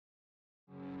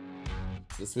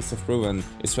The Swiss have proven,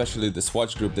 especially the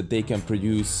Swatch group, that they can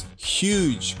produce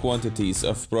huge quantities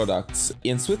of products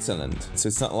in Switzerland. So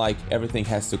it's not like everything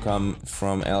has to come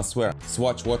from elsewhere.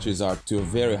 Swatch watches are to a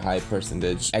very high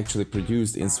percentage actually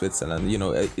produced in Switzerland, you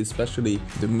know, especially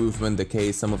the movement, the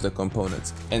case, some of the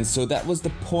components. And so that was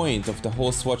the point of the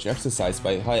whole Swatch exercise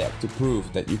by Hayek, to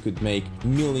prove that you could make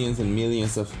millions and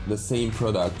millions of the same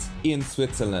product in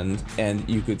Switzerland and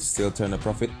you could still turn a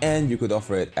profit and you could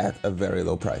offer it at a very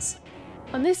low price.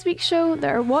 On this week's show,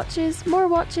 there are watches, more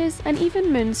watches, and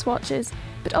even moon swatches.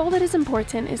 But all that is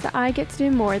important is that I get to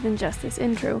do more than just this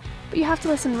intro. But you have to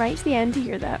listen right to the end to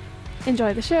hear that.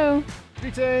 Enjoy the show!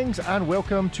 Greetings and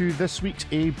welcome to this week's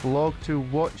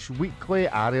aBlogtoWatch Weekly.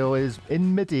 Ariel is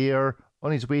in mid-air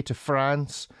on his way to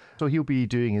France, so he'll be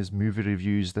doing his movie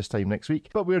reviews this time next week.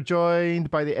 But we're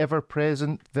joined by the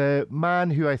ever-present, the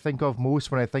man who I think of most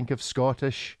when I think of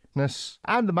Scottishness,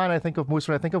 and the man I think of most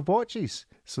when I think of watches.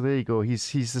 So there you go.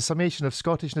 He's the summation of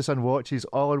Scottishness and watches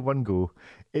all in one go.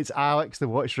 It's Alex, the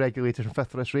watch regulator from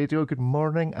Fifth Wrist Radio. Good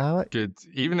morning, Alex. Good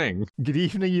evening. Good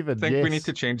evening, even. I think yes. we need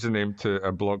to change the name to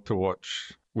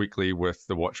aBlogtoWatch Weekly with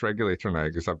the watch regulator now,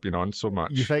 because I've been on so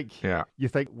much. You think? Yeah. You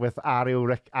think with Ariel,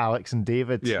 Rick, Alex, and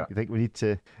David? Yeah. You think we need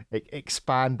to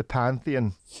expand the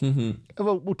pantheon?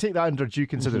 Well, we'll take that under due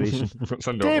consideration.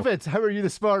 David, how are you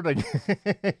this morning?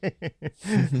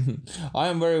 I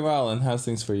am very well, and how's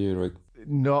things for you, Rick?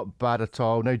 Not bad at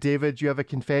all. Now, David, you have a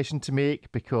confession to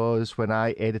make, because when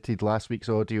I edited last week's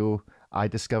audio, I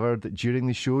discovered that during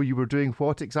the show you were doing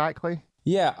what exactly?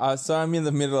 Yeah, so I'm in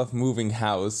the middle of moving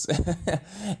house,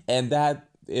 and that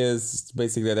is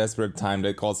basically a desperate time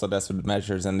that calls for desperate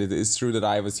measures. And it is true that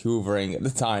I was hoovering at the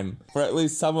time for at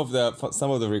least some of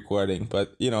the recording.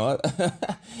 But you know,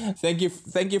 thank you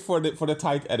for the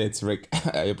tight edits, Rick.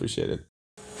 I appreciate it.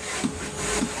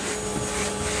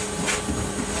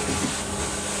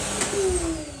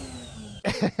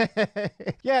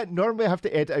 Yeah, normally I have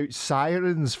to edit out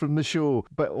sirens from the show,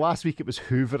 but last week it was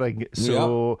hoovering.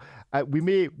 So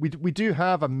we do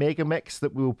have a mega mix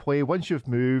that we'll play once you've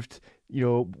moved. You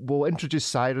know, we'll introduce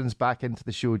sirens back into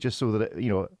the show just so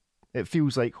that it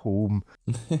feels like home.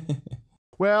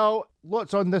 Well,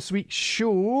 lots on this week's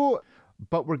show,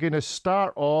 but we're going to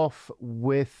start off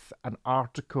with an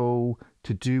article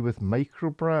to do with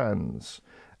microbrands,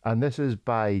 and this is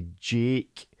by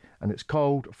Jake. And it's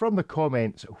called, From the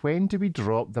Comments, When Do We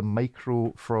Drop the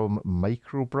Micro from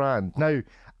Microbrand? Now,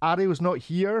 Ariel's not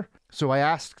here, so I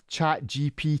asked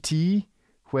ChatGPT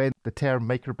when the term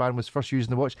microbrand was first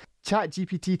used in the watch.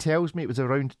 ChatGPT tells me it was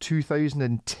around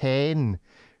 2010.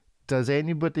 Does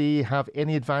anybody have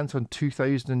any advance on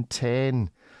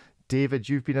 2010? David,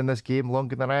 you've been in this game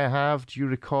longer than I have. Do you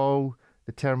recall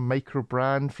the term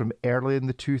microbrand from early in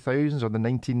the 2000s or the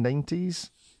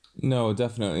 1990s? No,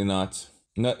 definitely not.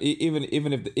 No, even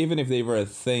if they were a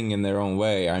thing in their own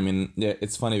way. I mean, yeah,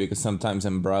 it's funny because sometimes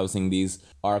I'm browsing these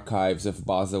archives of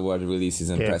buzzword releases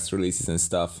and press releases and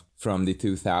stuff from the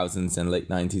 2000s and late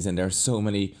 90s, and there are so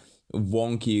many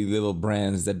wonky little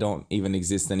brands that don't even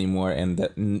exist anymore and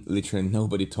that literally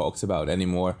nobody talks about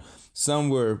anymore. Some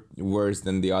were worse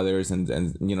than the others,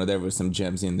 and you know, there were some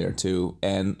gems in there too,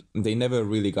 and they never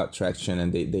really got traction,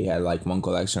 and they had like one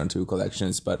collection or two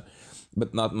collections, but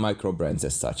not microbrands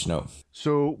as such, no.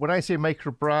 So when I say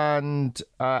microbrand,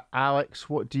 Alex,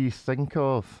 what do you think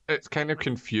of? It's kind of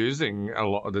confusing a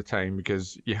lot of the time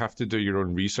because you have to do your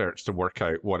own research to work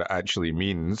out what it actually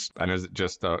means. And is it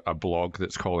just a blog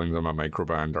that's calling them a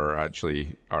microbrand, or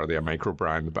actually are they a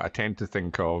microbrand? But I tend to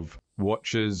think of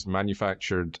watches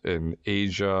manufactured in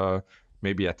Asia,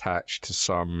 maybe attached to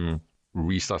some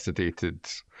resuscitated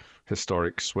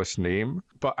historic Swiss name,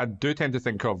 but I do tend to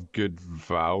think of good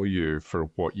value for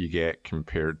what you get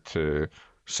compared to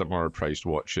similar priced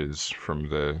watches from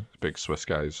the big Swiss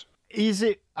guys. Is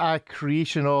it a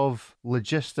creation of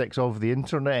logistics of the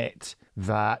internet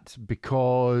that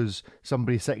because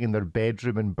somebody sitting in their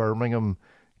bedroom in Birmingham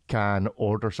can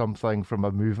order something from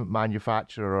a movement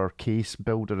manufacturer or case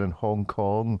builder in Hong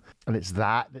Kong, and it's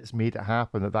that's made it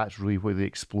happen, that's really where the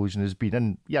explosion has been?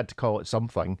 And you had to call it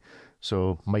something,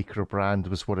 so microbrand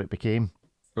was what it became.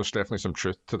 There's definitely some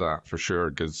truth to that for sure,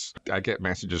 because I get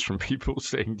messages from people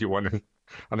saying, do you want to,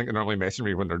 I think they normally message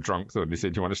me when they're drunk though, and they say,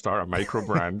 do you want to start a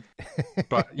microbrand?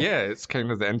 But yeah, it's kind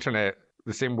of the internet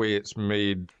the same way it's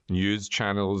made news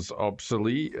channels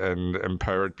obsolete and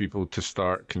empowered people to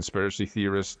start conspiracy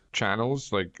theorist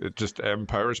channels. Like, it just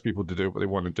empowers people to do what they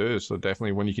want to do. So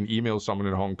definitely when you can email someone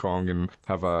in Hong Kong and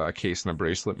have a case and a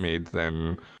bracelet made,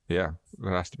 then yeah,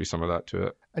 there has to be some of that to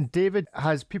it. And David,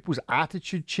 has people's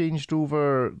attitude changed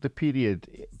over the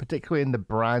period, particularly in the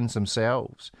brands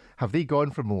themselves? Have they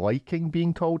gone from liking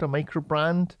being called a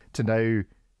microbrand to now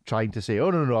trying to say,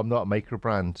 oh, no, I'm not a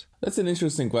microbrand? That's an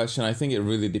interesting question. I think it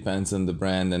really depends on the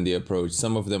brand and the approach.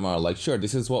 Some of them are like, sure,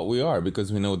 this is what we are,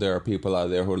 because we know there are people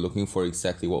out there who are looking for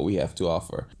exactly what we have to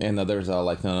offer. And others are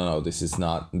like, no, this is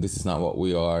not what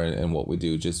we are and what we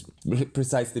do, just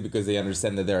precisely because they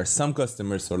understand that there are some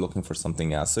customers who are looking for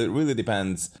something else. So it really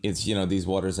depends. It's, these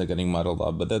waters are getting muddled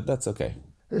up, but that's okay.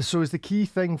 So is the key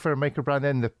thing for a microbrand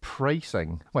then the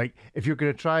pricing? Like, if you're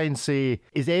going to try and say,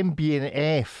 is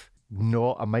MB&F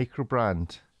not a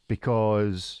microbrand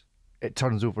because it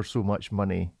turns over so much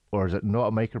money? Or is it not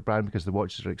a microbrand because the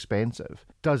watches are expensive?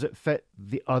 Does it fit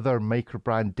the other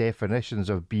microbrand definitions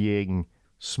of being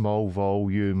small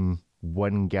volume,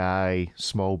 one guy,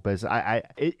 small business?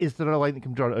 Is there a line that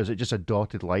can be drawn, or is it just a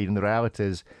dotted line? And the reality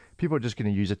is, people are just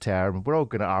going to use a term, we're all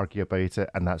going to argue about it,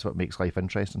 and that's what makes life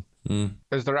interesting.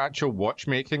 Is there actual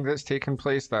watchmaking that's taken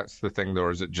place? That's the thing, though,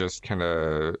 or is it just kind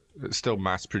of still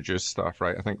mass-produced stuff,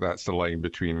 right? I think that's the line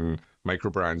between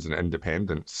microbrands and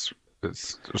independents.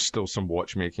 There's still some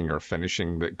watchmaking or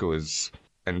finishing that goes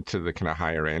into the kind of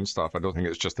higher-end stuff. I don't think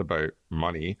it's just about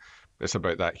money. It's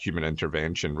about that human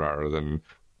intervention rather than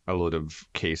a load of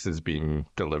cases being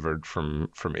delivered from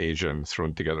Asia and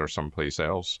thrown together someplace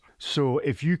else. So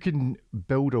if you can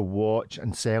build a watch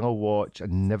and sell a watch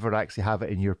and never actually have it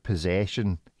in your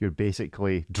possession, you're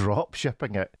basically drop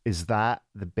shipping it. Is that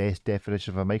the best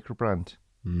definition of a microbrand?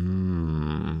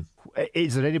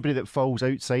 Is there anybody that falls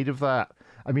outside of that?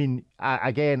 I mean,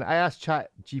 I asked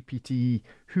ChatGPT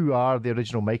who are the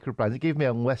original microbrands. It gave me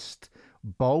a list: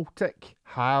 Baltic,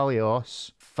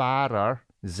 Halios, Farrer,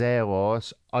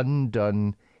 Zelos,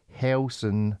 Undone,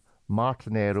 Helson,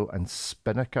 Martinero, and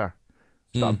Spinnaker.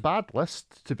 It's not a bad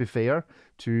list, to be fair,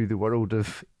 to the world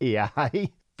of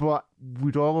AI. But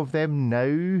would all of them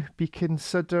now be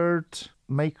considered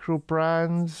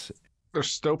microbrands? They're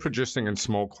still producing in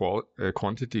small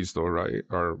quantities, though, right?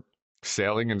 Or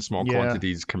selling in small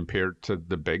quantities compared to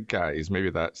the big guys. Maybe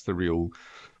that's the real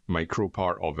micro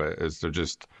part of it, is they're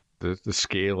just the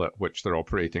scale at which they're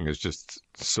operating is just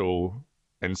so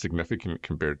insignificant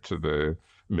compared to the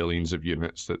millions of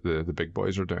units that the big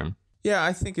boys are doing. Yeah,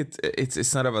 I think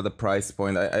it's not about the price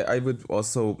point. I would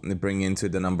also bring into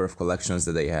the number of collections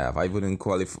that they have. I wouldn't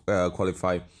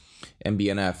qualify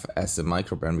MB&F as a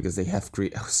microbrand because they have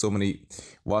so many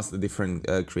vastly different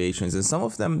creations, and some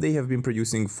of them they have been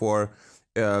producing for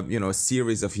a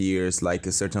series of years, like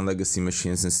a certain legacy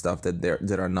machines and stuff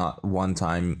that are not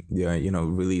one-time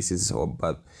releases,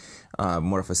 but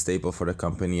more of a staple for the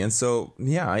company. And so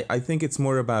I think it's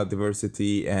more about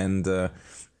diversity and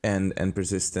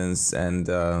persistence and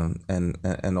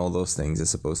all those things,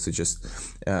 as opposed to just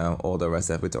all the rest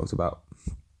that we talked about.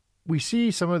 We see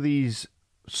some of these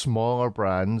smaller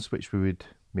brands, which we would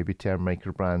maybe term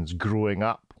microbrands, growing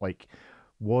up. Like,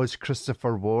 was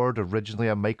Christopher Ward originally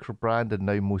a microbrand and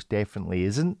now most definitely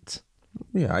isn't?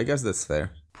 Yeah, I guess that's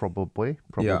fair. Probably.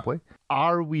 Yeah.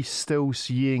 Are we still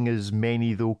seeing as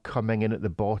many, though, coming in at the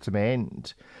bottom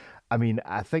end? I mean,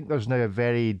 I think there's now a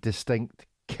very distinct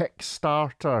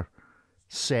Kickstarter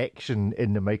section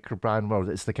in the microbrand world.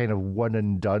 It's the kind of one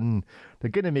and done.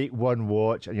 They're going to make one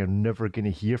watch and you're never going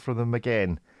to hear from them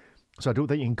again. So I don't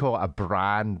think you can call it a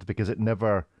brand because it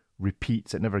never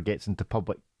repeats, it never gets into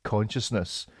public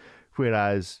consciousness.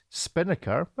 Whereas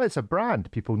Spinnaker, well, it's a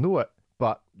brand, people know it.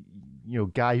 But,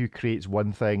 guy who creates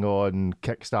one thing on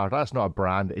Kickstarter, that's not a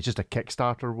brand, it's just a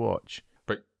Kickstarter watch.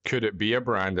 But could it be a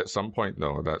brand at some point,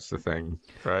 though? That's the thing,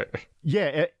 right?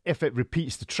 Yeah, if it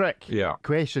repeats the trick. Yeah.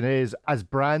 Question is, as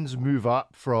brands move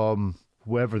up from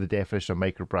whoever the definition of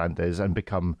microbrand is and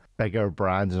become bigger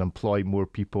brands and employ more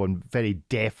people and very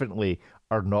definitely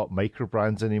are not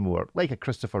microbrands anymore, like a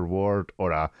Christopher Ward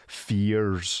or a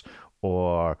Fears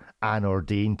or Anne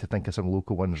Ordain, to think of some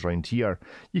local ones around here,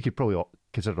 you could probably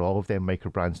consider all of them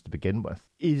microbrands to begin with.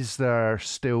 Is there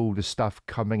still the stuff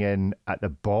coming in at the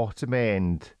bottom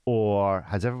end, or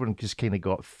has everyone just kind of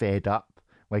got fed up?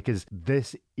 Like, is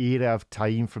this era of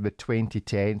time from the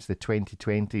 2010s, the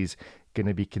 2020s, going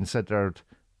to be considered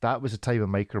that was a time of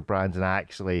microbrands and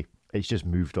actually it's just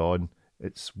moved on?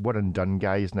 It's one and done,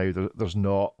 guys. Now there's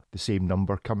not the same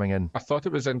number coming in. I thought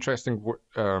it was interesting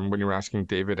when you were asking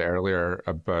David earlier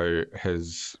about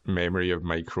his memory of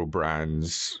micro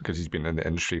brands, because he's been in the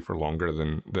industry for longer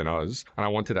than us. And I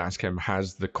wanted to ask him,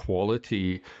 has the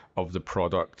quality of the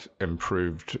product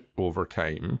improved over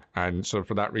time? And so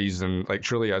for that reason, like,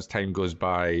 surely as time goes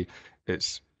by,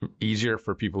 it's easier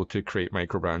for people to create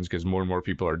microbrands because more and more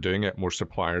people are doing it, more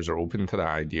suppliers are open to that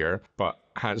idea. But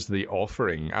has the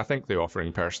offering, I think the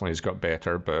offering personally has got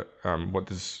better, but what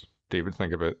does David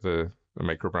think about the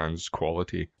microbrands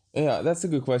quality? Yeah, that's a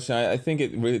good question. I think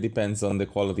it really depends on the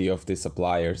quality of the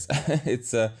suppliers.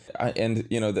 It's and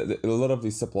you know, a lot of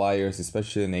these suppliers,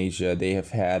 especially in Asia, they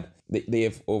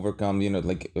have overcome, you know,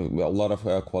 like a lot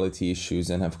of quality issues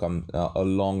and have come a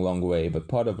long way. But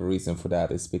part of the reason for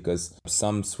that is because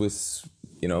some Swiss,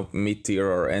 you know, mid-tier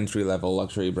or entry-level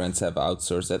luxury brands have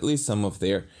outsourced at least some of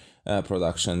their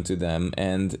production to them.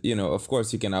 And, you know, of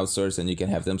course you can outsource and you can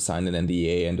have them sign an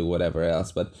NDA and do whatever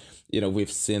else. But, you know,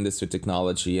 we've seen this with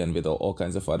technology and with all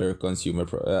kinds of other consumer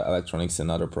electronics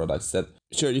and other products that,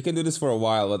 sure, you can do this for a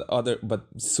while, but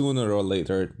sooner or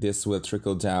later this will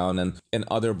trickle down and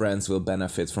other brands will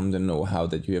benefit from the know-how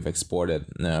that you have exported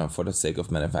for the sake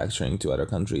of manufacturing to other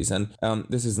countries. And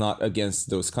this is not against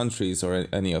those countries or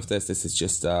any of this. This is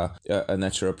just a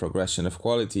natural progression of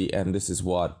quality, and this is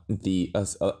what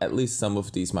at least some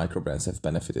of these microbrands have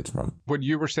benefited from. What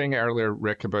you were saying earlier,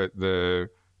 Rick, about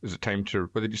is it time to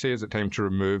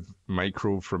remove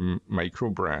micro from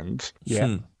microbrand?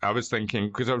 Yeah. I was thinking,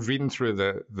 because I was reading through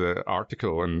the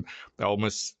article and it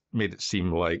almost made it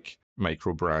seem like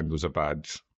microbrand was a bad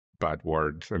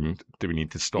word, and do we need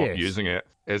to stop using it?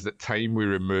 Is it time we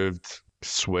removed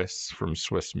Swiss from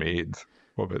Swiss made?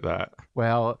 What about that?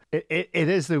 Well, it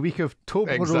is the week of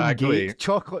Toblerone Exactly. Gate,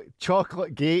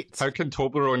 chocolate Gate. How can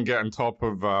Toblerone get on top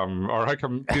of, or how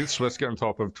can Swiss get on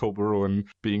top of Toblerone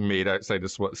being made outside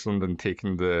of Switzerland and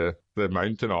taking the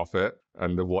mountain off it,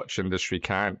 and the watch industry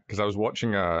can't? Because I was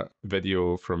watching a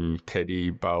video from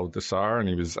Teddy Baldassar, and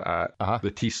he was at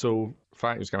the Tissot.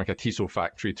 It was kind of like a Tissot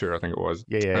factory tour, I think it was.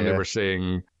 And they were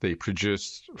saying they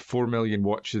produce 4 million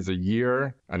watches a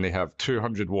year, and they have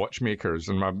 200 watchmakers.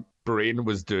 And my brain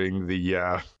was doing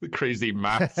the crazy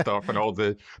math stuff and all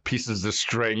the pieces of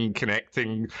string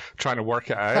connecting, trying to work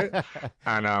it out.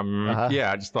 And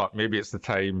I just thought maybe it's the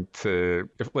time to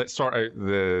let's sort out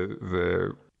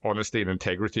the honesty and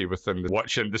integrity within the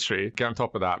watch industry. Get on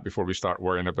top of that before we start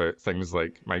worrying about things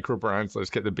like microbrands. Let's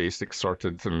get the basics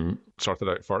sorted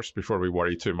out first before we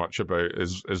worry too much about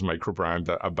is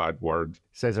microbrand a bad word.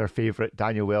 Says our favourite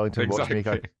Daniel Wellington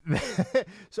watchmaker.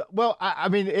 So, well, I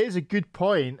mean, it is a good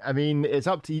point. I mean, it's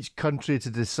up to each country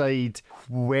to decide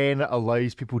when it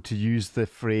allows people to use the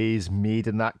phrase made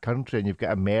in that country. And you've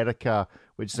got America,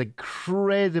 which is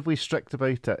incredibly strict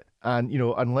about it. And, you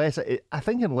know, unless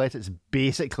it's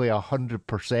basically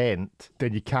 100%,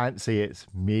 then you can't say it's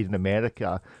made in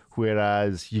America.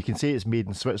 Whereas you can say it's made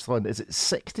in Switzerland. Is it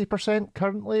 60%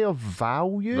 currently of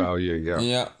value? Value,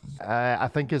 yeah. I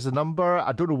think is the number.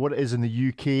 I don't know what it is in the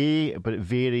UK, but it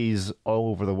varies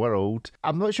all over the world.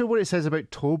 I'm not sure what it says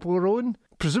about Toblerone.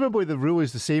 Presumably the rule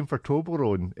is the same for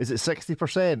Toblerone. Is it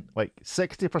 60%? Like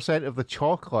 60% of the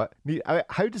chocolate?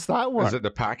 How does that work? Is it the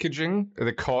packaging?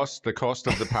 The cost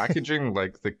of the packaging?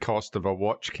 Like the cost of a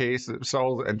watch case? It's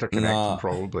all interconnected,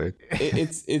 probably.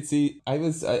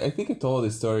 I think I told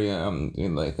this story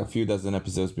in like a few dozen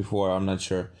episodes before. I'm not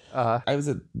sure. I was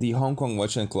at the Hong Kong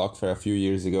Watch and Clock Fair a few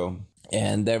years ago.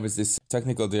 And there was this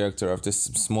technical director of this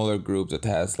smaller group that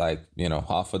has like, you know,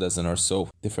 half a dozen or so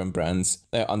different brands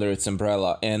under its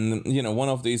umbrella. And, you know, one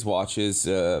of these watches,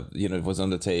 it was on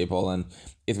the table, and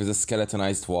it was a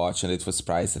skeletonized watch, and it was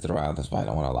priced at around, I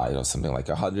don't want to lie, it was something like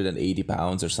 180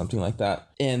 pounds or something like that.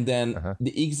 And then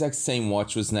the exact same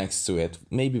watch was next to it,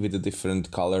 maybe with a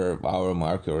different color hour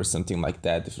marker or something like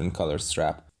that, different color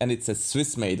strap. And it said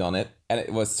Swiss made on it, and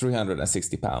it was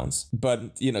 360 pounds.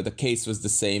 But, you know, the case was the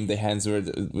same, the hands were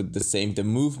the same, the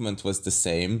movement was the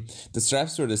same, the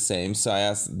straps were the same. So I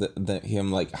asked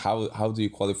him, like, how do you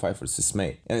qualify for Swiss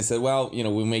made? And he said, well, you know,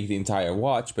 we make the entire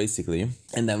watch, basically,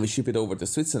 and then we ship it over to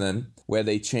Switzerland, where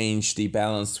they change the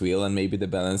balance wheel and maybe the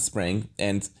balance spring.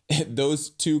 And those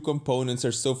two components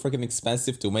are so freaking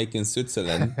expensive to make in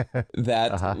Switzerland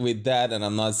that with that, and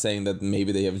I'm not saying that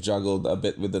maybe they have juggled a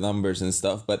bit with the numbers and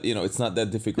stuff, but, you know, it's not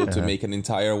that difficult to make an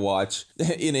entire watch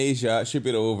in Asia, ship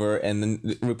it over, and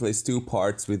then replace two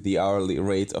parts with the hourly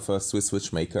rate of a Swiss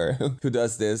watchmaker who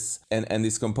does this and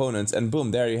these components, and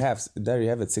boom, there you have it,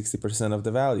 60% of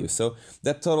the value. So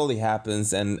that totally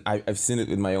happens, and I've seen it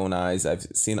with my own eyes. I've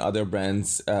seen other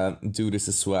brands do this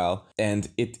as well, and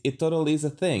it totally is a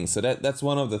thing. So that's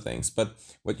one of the things. But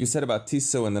what you said about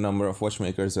Tissot and the number of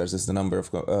watchmakers versus the number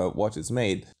of watches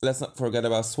made, let's not forget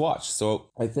about Swatch. So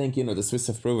I think, the Swiss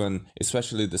have proven,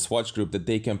 especially the Swatch group, that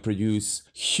they can produce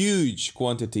huge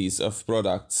quantities of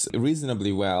products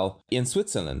reasonably well in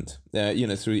Switzerland,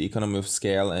 through economy of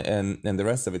scale and the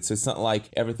rest of it. So it's not like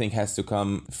everything has to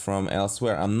come from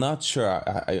elsewhere. I'm not sure.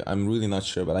 I'm really not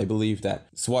sure, but I believe that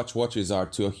Swatch watches are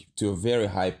to a very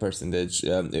high percentage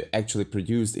actually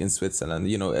produced in Switzerland,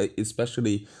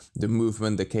 especially the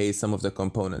movement, the case, some of the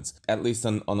components, at least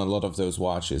on a lot of those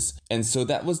watches. And so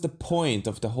that was the point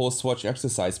of the whole Swatch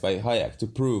exercise by Hayek, to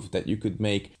prove that you could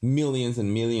make millions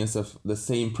and millions of the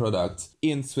same product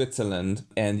in Switzerland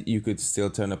and you could still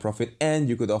turn a profit and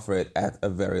you could offer it at a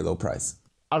very low price.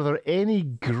 Are there any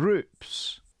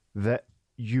groups that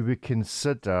you would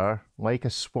consider, like a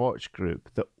Swatch group,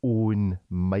 that own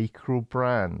micro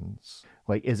brands?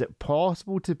 Like, is it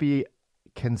possible to be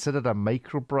considered a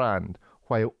micro brand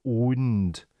while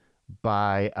owned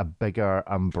by a bigger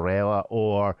umbrella,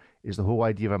 or is the whole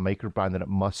idea of a micro brand that it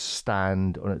must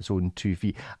stand on its own 2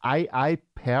 feet? I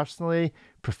personally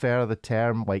prefer the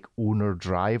term like owner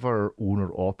driver or owner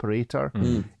operator.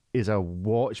 Is a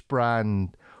watch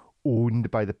brand owned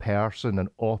by the person and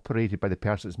operated by the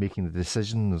person that's making the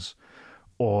decisions?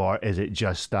 Or is it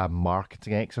just a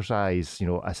marketing exercise,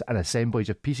 an assemblage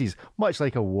of pieces, much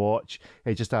like a watch?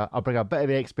 It's just I'll bring a bit of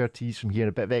expertise from here,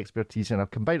 a bit of expertise, and I'll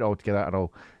combine it all together, and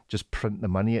I'll just print the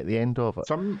money at the end of it.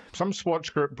 Some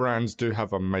Swatch Group brands do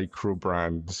have a micro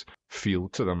brand feel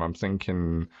to them. I'm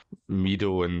thinking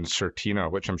Mido and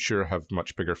Certina, which I'm sure have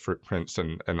much bigger footprints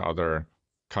in other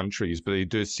countries, but they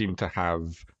do seem to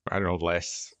have,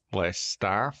 less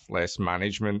staff, less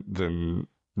management than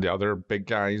the other big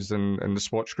guys in the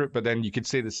Swatch Group. But then you could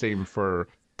say the same for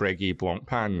Breguet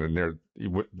Blancpain, and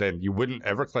you wouldn't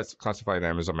ever classify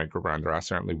them as a micro brand, or I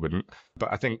certainly wouldn't.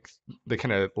 But I think the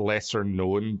kind of lesser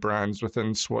known brands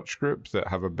within Swatch Group that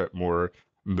have a bit more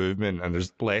movement and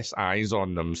there's less eyes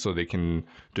on them, so they can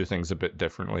do things a bit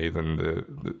differently than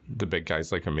the big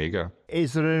guys like Omega.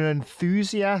 Is there an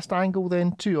enthusiast angle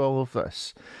then to all of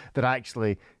this? That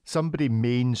actually somebody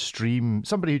mainstream,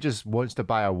 somebody who just wants to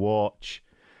buy a watch,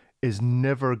 is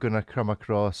never going to come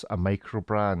across a micro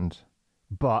brand,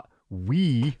 but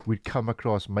we would come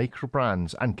across micro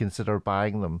brands and consider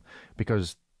buying them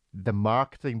because the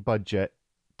marketing budget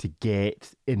to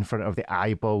get in front of the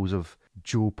eyeballs of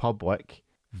Joe Public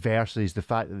versus the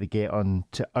fact that they get on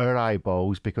to our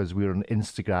eyeballs because we're on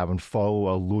Instagram and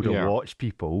follow a load of watch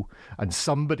people, and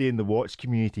somebody in the watch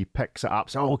community picks it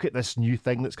up, so look at this new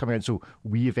thing that's coming out, so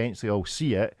we eventually all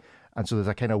see it. And so there's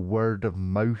a kind of word of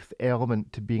mouth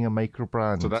element to being a micro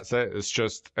brand. So that's it. It's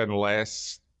just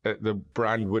unless the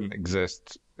brand wouldn't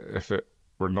exist if it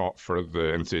were not for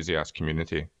the enthusiast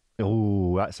community.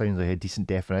 Oh, that sounds like a decent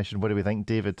definition. What do we think,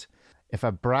 David? If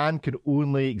a brand could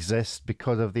only exist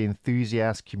because of the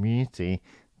enthusiast community,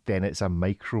 then it's a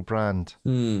micro brand.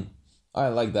 I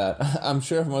like that. I'm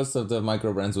sure most of the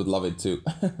micro brands would love it too.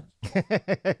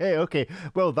 Okay,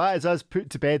 well, that is us put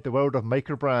to bed the world of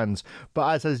micro brands.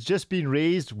 But as has just been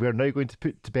raised, we're now going to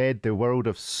put to bed the world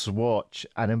of Swatch,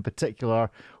 and in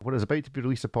particular, what is about to be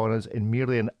released upon us in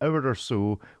merely an hour or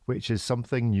so, which is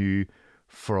something new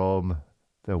from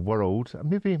the world.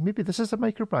 Maybe this is a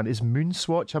micro brand. Is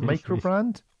MoonSwatch a micro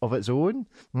brand of its own?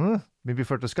 Maybe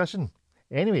for discussion.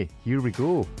 Anyway, here we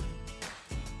go.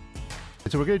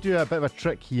 So we're going to do a bit of a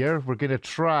trick here. We're going to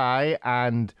try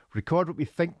and record what we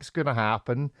think is going to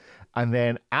happen. And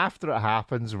then after it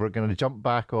happens, we're going to jump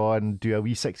back on, do a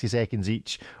wee 60 seconds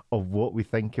each of what we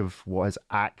think of what has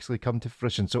actually come to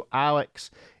fruition. So Alex,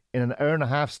 in an hour and a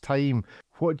half's time,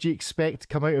 what do you expect to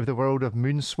come out of the world of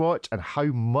MoonSwatch, and how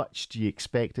much do you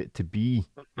expect it to be?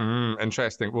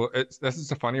 Interesting. Well, this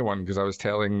is a funny one because I was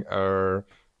telling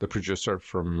the producer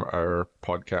from our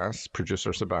podcast,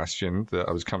 producer Sebastian, that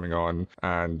I was coming on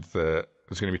and that I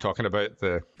was going to be talking about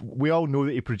the... We all know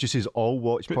that he produces all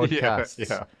watch podcasts.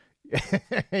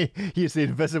 Yeah. He's the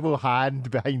invisible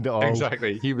hand behind it all.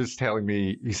 Exactly. He was telling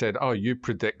me, he said, oh, you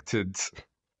predicted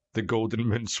the Golden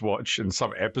MoonSwatch in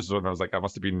some episode. And I was like, I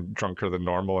must have been drunker than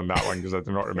normal in that one because I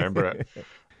do not remember it.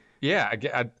 Yeah,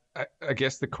 I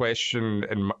guess the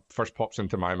question first pops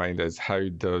into my mind is, how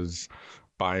does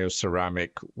bioceramic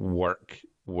work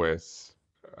with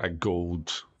a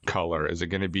gold color? Is it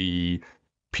going to be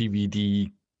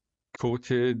PVD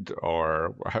coated,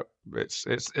 or how, it's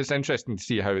interesting to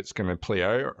see how it's going to play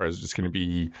out, or is it just going to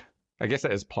be I guess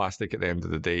it is plastic at the end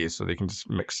of the day, so they can just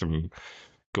mix some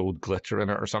gold glitter in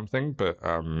it or something. But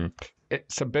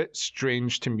it's a bit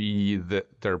strange to me that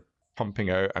they're pumping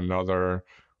out another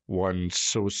one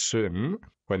so soon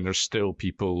when there's still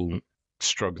people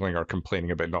struggling or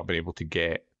complaining about not being able to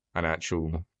get an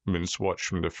actual MoonSwatch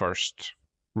from the first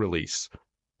release.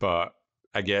 But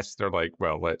I guess they're like,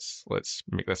 well, let's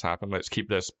make this happen. Let's keep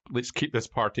this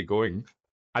party going.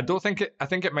 I think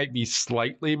it might be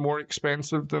slightly more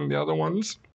expensive than the other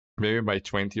ones, maybe by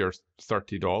 $20 or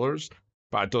 $30.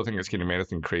 But I don't think it's going to be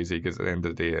anything crazy, because at the end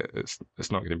of the day,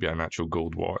 it's not going to be an actual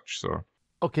gold watch. So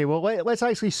okay, well, let's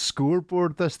actually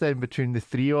scoreboard this then between the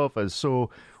three of us. So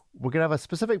we're going to have a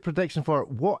specific prediction for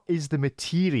what is the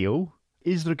material.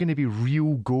 Is there going to be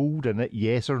real gold in it,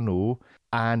 yes or no?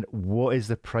 And what is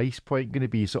the price point going to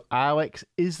be? So, Alex,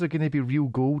 is there going to be real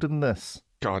gold in this?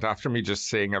 God, after me just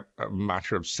saying a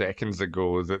matter of seconds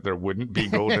ago that there wouldn't be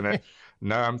gold in it,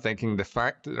 now I'm thinking the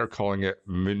fact that they're calling it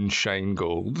Moonshine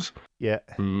Gold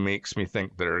makes me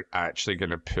think they're actually going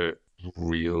to put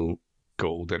real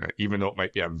gold in it, even though it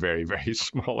might be a very, very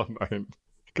small amount.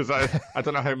 Because I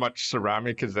don't know how much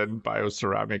ceramic is in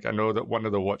bioceramic. I know that one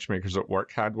of the watchmakers at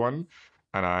work had one,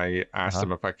 and I asked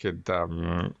him if I could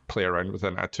play around with it.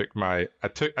 And I took my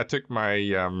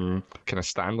kind of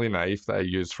Stanley knife that I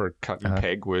use for cutting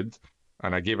pegwood,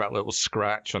 and I gave it a little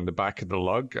scratch on the back of the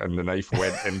lug, and the knife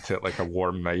went into it like a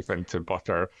warm knife into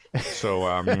butter.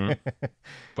 So,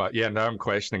 but yeah, now I'm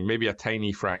questioning maybe a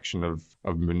tiny fraction of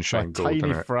Moonshine Gold. A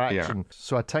tiny fraction. Yeah.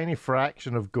 So a tiny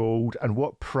fraction of gold. And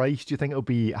what price do you think it'll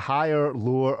be? Higher,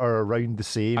 lower, or around the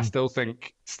same? I still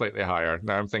think slightly higher.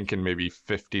 Now I'm thinking maybe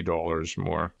 $50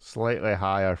 more. Slightly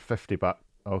higher, $50.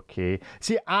 Okay.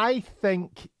 See, I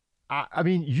think, I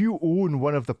mean, you own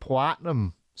one of the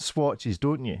platinum swatches,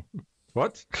 don't you?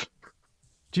 What?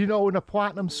 Do you not own a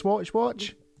platinum Swatch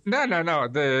watch? No.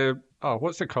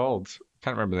 What's it called?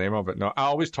 Can't remember the name of it. No, I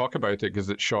always talk about it because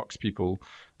it shocks people.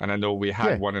 And I know we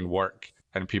had one in work,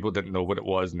 and people didn't know what it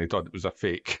was, and they thought it was a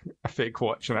fake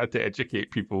watch. And I had to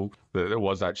educate people that it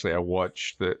was actually a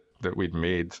watch that we'd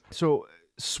made. So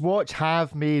Swatch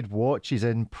have made watches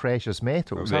in precious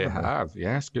metals. They have.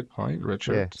 Yes, good point,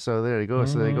 Richard. Yeah. So there you go.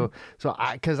 So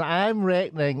because I'm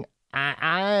reckoning,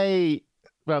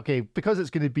 well, okay, because it's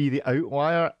going to be the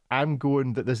outlier, I'm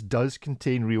going that this does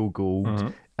contain real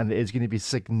gold, and it is going to be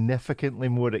significantly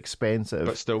more expensive,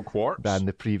 but still quartz, than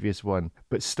the previous one.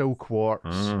 But still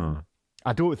quartz.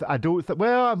 I don't think.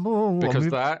 Because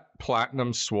that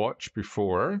platinum swatch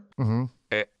before,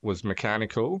 it was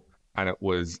mechanical, and it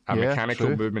was a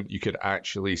mechanical movement you could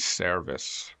actually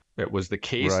service. It was the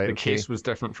case. The case was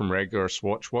different from regular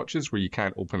Swatch watches, where you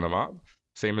can't open them up.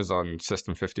 Same as on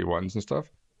System 51s and stuff.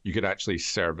 You could actually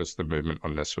service the movement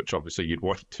on this, which obviously you'd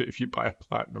want to if you buy a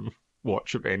platinum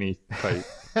watch of any type.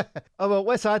 Oh, well,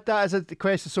 let's add that as a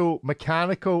question. So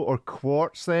mechanical or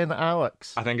quartz then,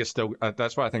 Alex? I think it's still,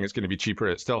 that's why I think it's going to be cheaper.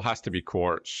 It still has to be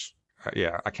quartz.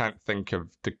 I can't think of,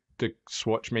 did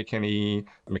Swatch make any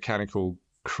mechanical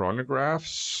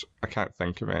chronographs? I can't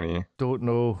think of any. Don't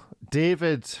know.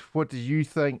 David, what do you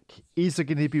think? Is there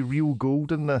going to be real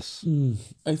gold in this?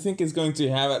 I think it's going to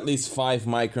have at least 5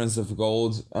 microns of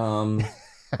gold.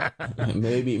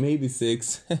 maybe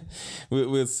 6.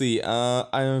 We'll see.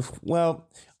 I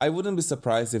wouldn't be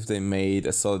surprised if they made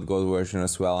a solid gold version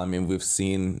as well. I mean, we've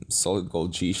seen solid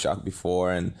gold G-Shock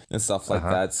before and stuff like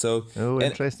that. So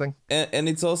interesting. And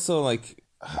it's also like,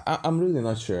 I'm really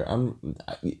not sure.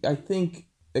 I think,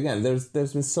 again, there's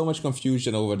been so much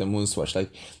confusion over the MoonSwatch.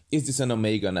 Like, is this an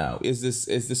Omega now? Is this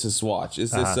a Swatch?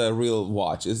 Is this a real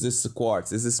watch? Is this a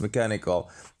quartz? Is this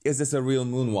mechanical? Is this a real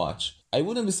moon watch? I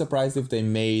wouldn't be surprised if they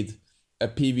made a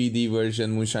PVD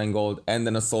version Moonshine Gold and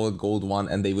then a solid gold one,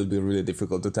 and they would be really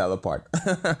difficult to tell apart.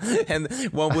 And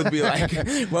one would be like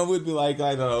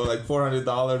I don't know, like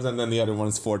 $400, and then the other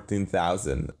one's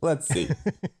 $14,000. Let's see.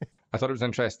 I thought it was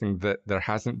interesting that there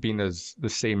hasn't been the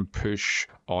same push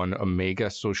on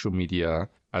Omega social media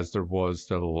as there was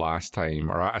the last time,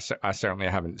 or I certainly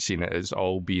haven't seen it. It's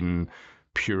all been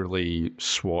purely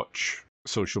Swatch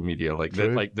social media.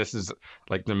 This is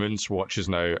like the MoonSwatch is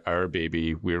now our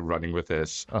baby. We're running with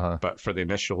this. But for the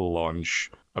initial launch,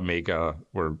 Omega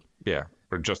were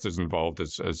just as involved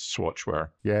as Swatch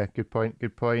were. Yeah, good point.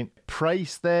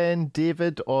 Price then,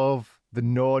 David, of the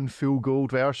non-full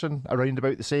gold version, around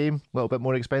about the same, a little bit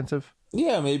more expensive?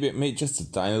 Yeah, maybe just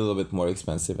a tiny little bit more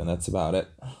expensive, and that's about it.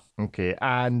 Okay,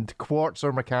 and quartz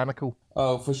or mechanical?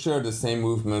 Oh, for sure, the same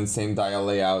movement, same dial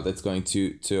layout that's going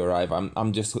to arrive.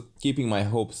 I'm just keeping my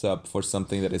hopes up for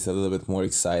something that is a little bit more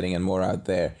exciting and more out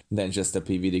there than just a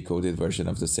PVD-coated version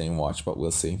of the same watch, but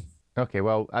we'll see. Okay,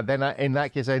 well, then in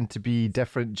that case, then to be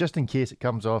different, just in case it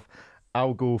comes off,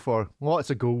 I'll go for lots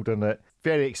of gold in it,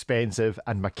 very expensive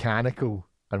and mechanical,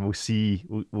 and we'll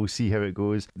see how it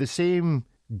goes. The same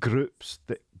groups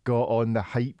that got on the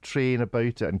hype train about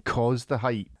it and caused the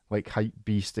hype, like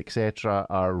Hypebeast, etc.,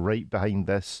 are right behind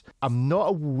this. I'm not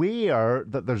aware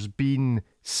that there's been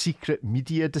secret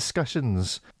media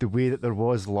discussions the way that there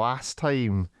was last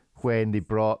time when they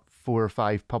brought 4 or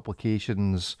 5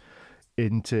 publications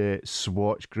into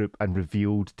Swatch Group and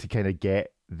revealed to kind of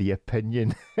get the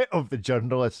opinion of the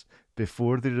journalists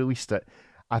before they released it.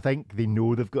 I think they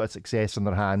know they've got a success on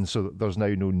their hands, so there's now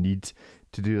no need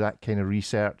to do that kind of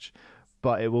research.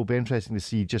 But it will be interesting to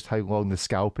see just how long the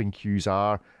scalping queues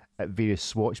are at various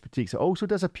Swatch boutiques. It also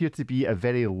does appear to be a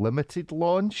very limited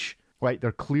launch. Like,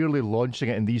 they're clearly launching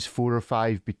it in these 4 or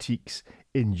 5 boutiques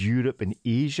in Europe and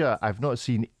Asia. I've not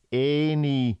seen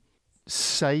any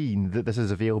sign that this is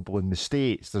available in the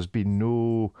States. There's been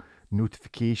no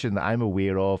notification that I'm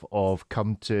aware of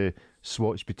come to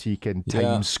Swatch Boutique in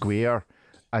Times Square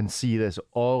and see this.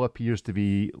 All appears to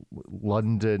be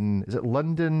London. Is it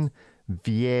London,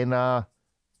 Vienna,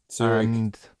 Zurich,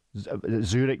 and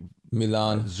Zurich,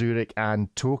 Milan, Zurich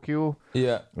and Tokyo,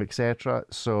 etc.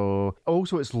 So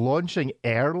also it's launching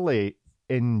early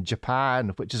in Japan,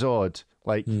 which is odd.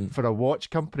 Like, for a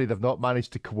watch company, they've not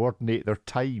managed to coordinate their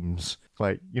times.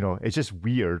 Like, it's just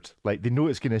weird. Like, they know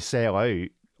it's going to sell out,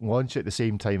 launch at the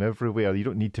same time everywhere. You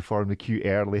don't need to form the queue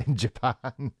early in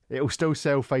Japan. It'll still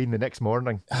sell fine the next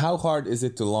morning. How hard is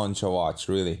it to launch a watch,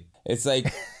 really? It's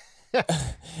like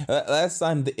last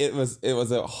time it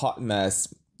was a hot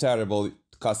mess, terrible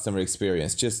customer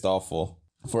experience, just awful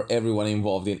for everyone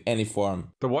involved in any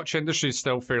form. The watch industry is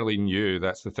still fairly new.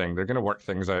 That's the thing. They're going to work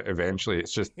things out eventually.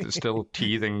 It's still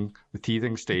the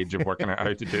teething stage of working out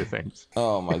how to do things.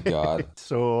 Oh my God.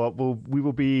 So we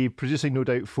will be producing, no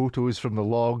doubt, photos from the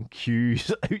long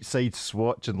queues outside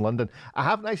Swatch in London. I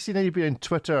haven't actually seen anybody on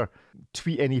Twitter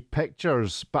tweet any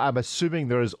pictures, but I'm assuming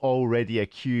there is already a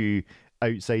queue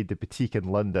outside the boutique in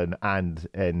London and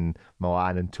in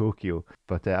Milan and Tokyo,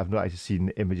 but I've not actually seen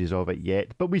images of it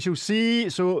yet. But we shall see.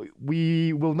 So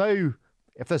we will now,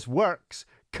 if this works,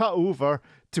 cut over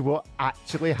to what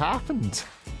actually happened.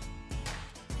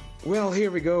 Well,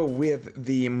 here we go with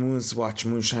the MoonSwatch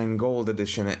Moonshine Gold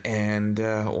edition, and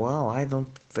well, I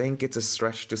don't think it's a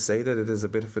stretch to say that it is a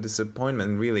bit of a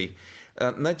disappointment, really.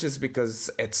 Not just because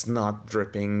it's not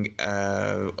dripping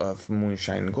of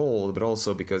Moonshine Gold, but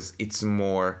also because it's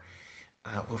more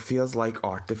what feels like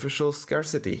artificial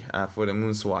scarcity for the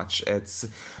MoonSwatch. It's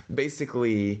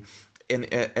basically an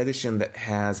edition that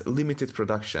has limited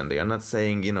production. They are not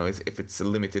saying, if it's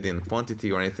limited in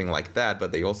quantity or anything like that,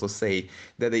 but they also say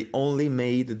that they only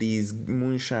made these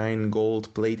Moonshine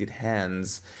Gold plated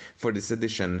hands for this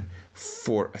edition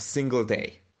for a single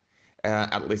day.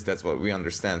 At least that's what we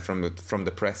understand from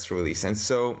the press release. And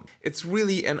so it's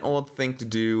really an odd thing to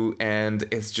do, and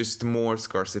it's just more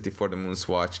scarcity for the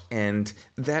MoonSwatch. And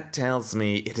that tells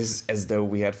me it is as though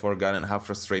we had forgotten how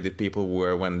frustrated people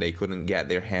were when they couldn't get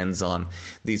their hands on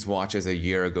these watches a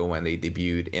year ago when they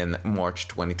debuted in March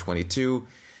 2022.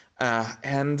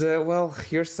 Well,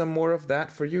 here's some more of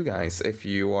that for you guys if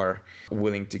you are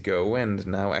willing to go and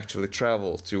now actually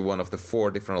travel to one of the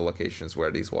 4 different locations where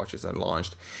these watches are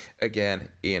launched, again,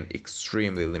 in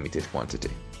extremely limited quantity.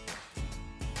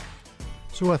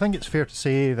 So I think it's fair to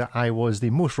say that I was the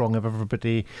most wrong of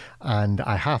everybody, and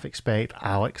I half expect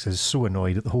Alex is so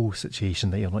annoyed at the whole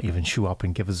situation that he'll not even show up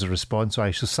and give us a response, so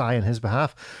I shall sigh on his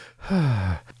behalf.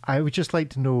 I would just like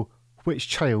to know which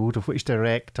child of which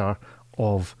director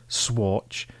of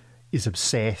Swatch is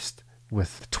obsessed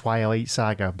with Twilight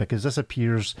Saga, because this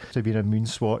appears to have been a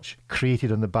MoonSwatch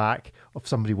created on the back of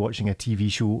somebody watching a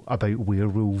TV show about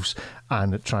werewolves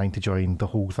and trying to join the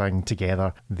whole thing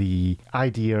together. The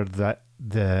idea that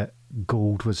the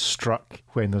gold was struck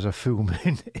when there's a full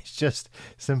moon is just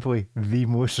simply the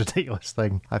most ridiculous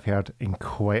thing I've heard in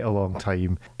quite a long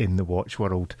time in the watch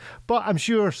world. But I'm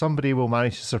sure somebody will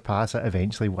manage to surpass it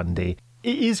eventually one day.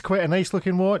 It is quite a nice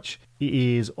looking watch. It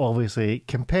is obviously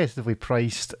competitively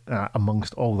priced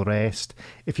amongst all the rest.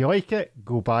 If you like it,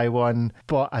 go buy one.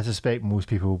 But I suspect most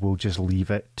people will just leave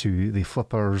it to the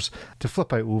flippers to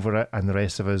flip out over it, and the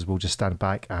rest of us will just stand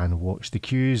back and watch the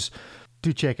queues.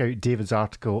 Do check out David's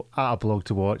article at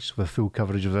aBlogtoWatch with full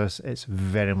coverage of this. It's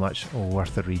very much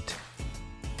worth a read.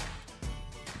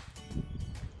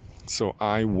 So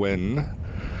I win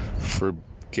for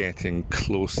getting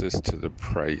closest to the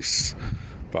price,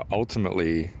 but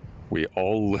ultimately we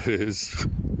all lose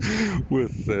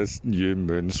with this new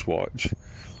MoonSwatch.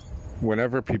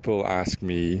 whenever people ask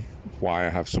me why I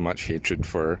have so much hatred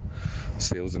for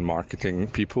sales and marketing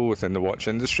people within the watch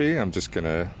industry, I'm just going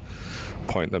to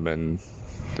point them in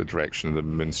the direction of the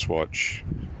MoonSwatch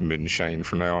Moonshine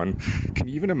from now on. Can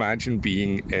you even imagine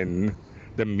being in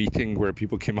the meeting where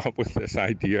people came up with this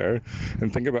idea,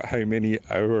 and think about how many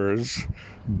hours,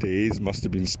 days must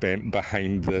have been spent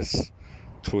behind this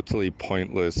totally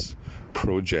pointless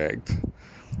project?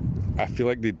 I feel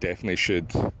like they definitely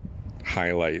should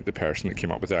highlight the person that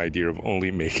came up with the idea of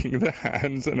only making the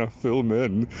hands in a full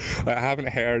moon. I haven't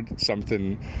heard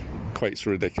something quite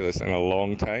so ridiculous in a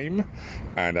long time,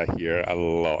 and I hear a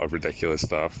lot of ridiculous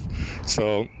stuff.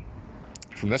 So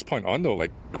from this point on though,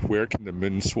 like, where can the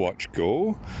MoonSwatch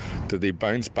go? Do they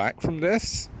bounce back from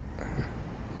this?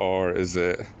 Or is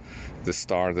it the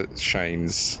star that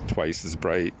shines twice as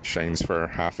bright, shines for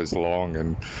half as long,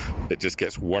 and it just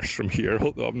gets worse from here?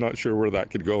 Although I'm not sure where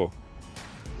that could go.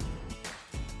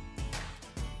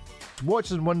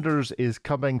 Watches and Wonders is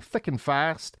coming thick and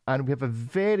fast, and we have a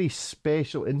very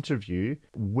special interview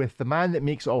with the man that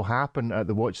makes it all happen at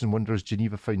the Watches and Wonders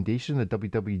Geneva Foundation, the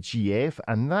WWGF,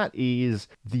 and that is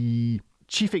the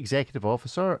Chief Executive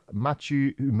Officer,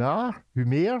 Matthieu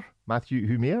Humair. Matthieu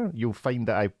Humair. You'll find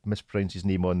that I mispronounced his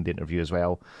name on the interview as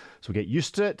well, so get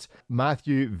used to it.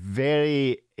 Matthieu,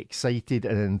 very excited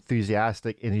and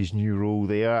enthusiastic in his new role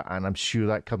there, and I'm sure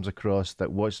that comes across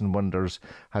that Watches and Wonders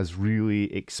has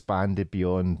really expanded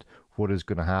beyond what is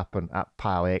going to happen at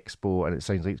PAL Expo, and it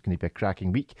sounds like it's going to be a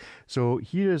cracking week. So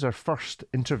here is our first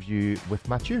interview with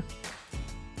Matthieu.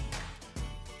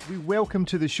 We welcome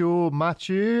to the show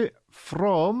Matthieu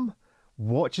from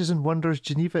Watches and Wonders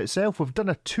Geneva itself. We've done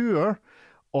a tour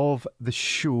of the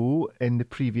show in the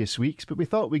previous weeks, but we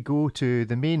thought we'd go to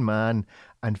the main man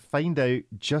and find out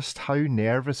just how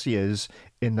nervous he is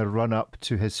in the run-up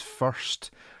to his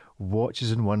first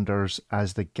Watches and Wonders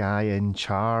as the guy in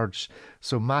charge.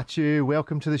 So Matthieu,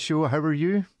 welcome to the show. How are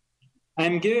you?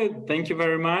 I'm good. Thank you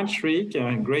very much, Rick.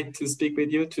 Great to speak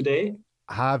with you today.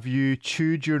 Have you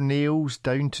chewed your nails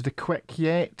down to the quick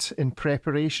yet in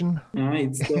preparation?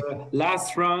 It's the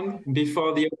last round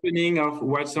before the opening of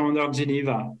Watches and Wonders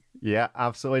Geneva. Yeah,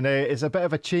 absolutely. Now, it's a bit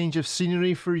of a change of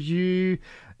scenery for you.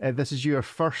 This is your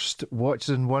first Watches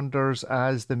and Wonders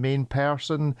as the main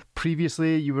person.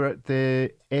 Previously, you were at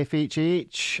the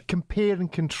FHH. Compare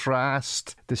and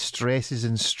contrast the stresses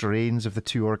and strains of the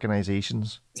two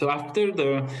organisations. So after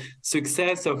the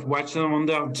success of Watches and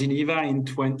Wonders Geneva in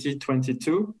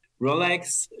 2022,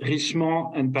 Rolex,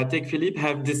 Richemont, and Patek Philippe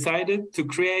have decided to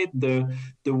create the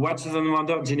Watches and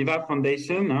Wonders Geneva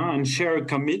Foundation and share a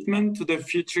commitment to the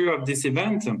future of this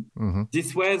event. Mm-hmm.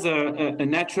 This was a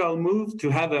natural move to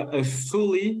have a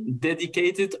fully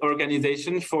dedicated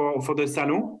organization for the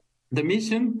Salon. The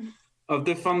mission of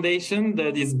the foundation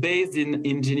that is based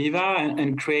in Geneva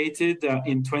and created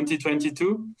in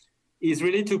 2022 is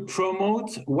really to promote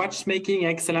watchmaking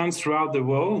excellence throughout the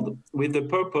world, with the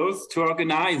purpose to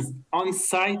organize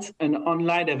on-site and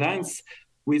online events,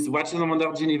 with Watches and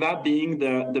Wonders Geneva being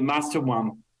the master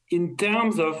one. In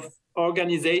terms of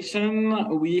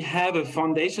organization, we have a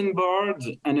foundation board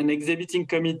and an exhibiting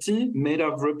committee made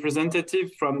of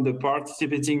representatives from the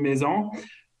participating maison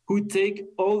who take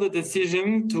all the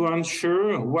decisions to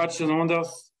ensure Watches and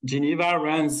Wonders Geneva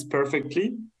runs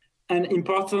perfectly. And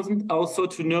important also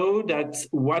to know that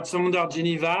Watches and Wonders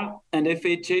Geneva and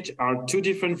FHH are two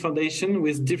different foundations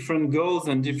with different goals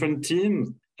and different teams.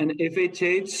 And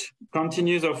FHH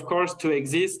continues, of course, to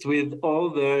exist with all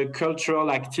the cultural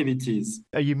activities.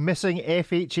 Are you missing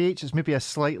FHH? It's maybe a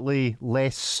slightly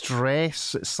less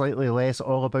stress, it's slightly less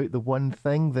all about the one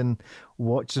thing than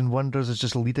Watches and Wonders is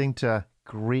just leading to a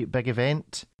great big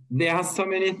event. There are so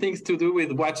many things to do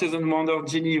with Watches and Wonders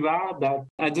Geneva that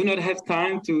I do not have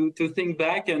time to think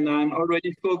back, and I'm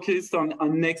already focused on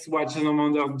next Watches and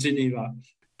Wonders Geneva.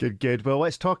 Good. Well,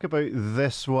 let's talk about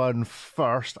this one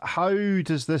first. How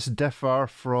does this differ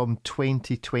from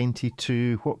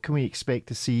 2022? What can we expect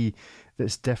to see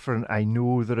that's different? I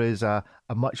know there is a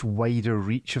much wider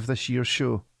reach of this year's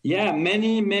show. Yeah,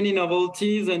 many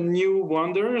novelties and new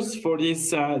wonders for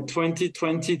this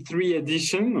 2023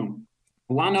 edition.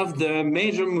 One of the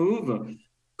major moves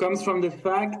comes from the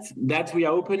fact that we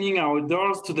are opening our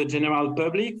doors to the general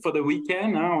public for the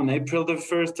weekend on April the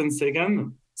 1st and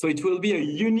 2nd. So it will be a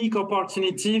unique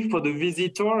opportunity for the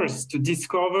visitors to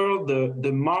discover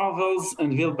the marvels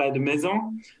unveiled by the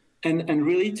Maison and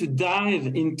really to dive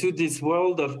into this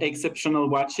world of exceptional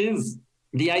watches.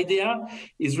 The idea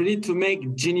is really to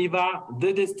make Geneva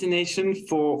the destination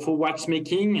for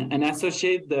watchmaking and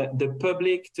associate the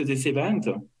public to this event.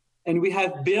 And we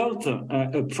have built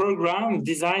a program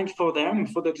designed for them,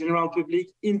 for the general public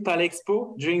in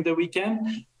Palexpo during the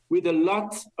weekend, with a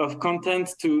lot of content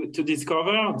to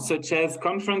discover, such as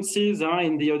conferences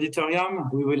in the auditorium.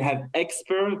 We will have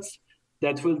experts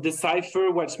that will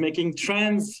decipher watchmaking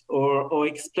trends or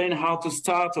explain how to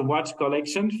start a watch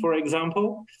collection, for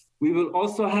example. We will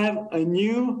also have a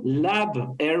new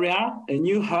lab area, a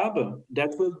new hub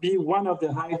that will be one of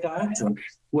the highlights,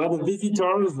 where the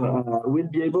visitors will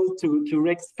be able to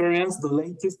experience the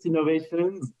latest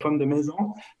innovations from the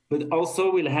Maison, but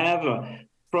also we'll have a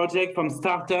project from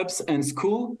startups and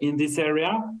school in this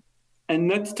area. And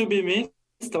not to be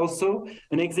missed, also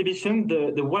an exhibition,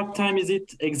 the What Time Is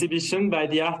It exhibition by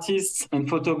the artist and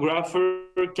photographer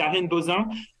Karine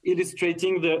Bozin,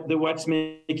 illustrating the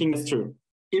watchmaking history.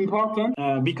 Important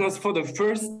because for the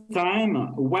first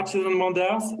time, Watches and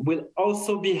Wonders will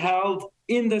also be held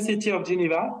in the city of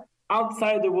Geneva,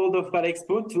 outside the world of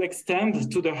Palexpo, to extend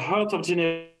to the heart of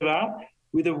Geneva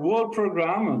with a whole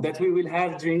program that we will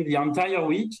have during the entire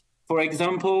week. For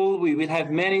example, we will have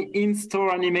many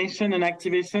in-store animation and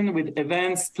activation with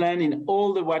events planned in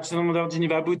all the Watches and Wonders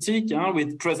Geneva boutique,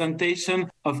 with presentation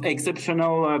of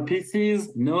exceptional pieces,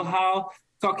 know-how,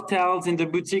 cocktails in the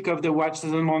boutique of the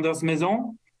Watches and Wonders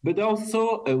Maison, but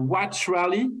also a watch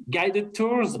rally, guided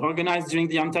tours organized during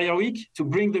the entire week to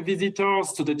bring the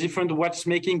visitors to the different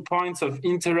watchmaking points of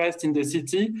interest in the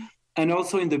city, and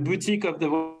also in the boutique of the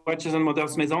Watches and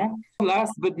Wonders Maison.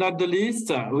 Last but not the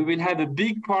least, we will have a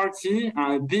big party,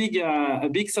 a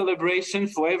big celebration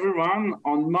for everyone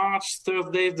on March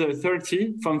Thursday the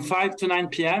 30th from 5 to 9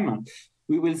 p.m.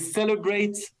 We will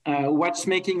celebrate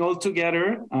watchmaking all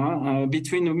together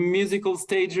between musical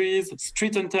stages,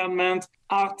 street entertainment,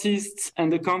 artists,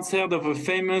 and the concert of a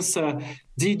famous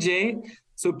DJ.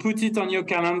 So put it on your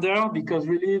calendar, because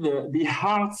really the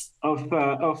heart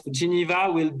of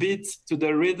Geneva will beat to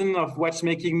the rhythm of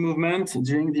watchmaking movement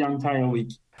during the entire week.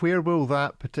 Where will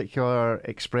that particular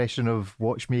expression of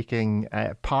watchmaking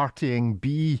partying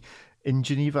be in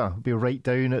Geneva? Be right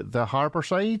down at the harbour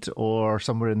side or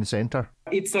somewhere in the centre?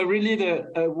 It's really the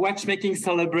watchmaking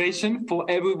celebration for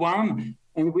everyone.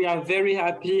 And we are very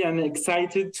happy and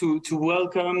excited to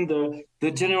welcome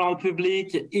the general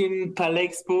public in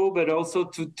Palexpo, but also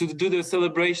to do the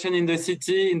celebration in the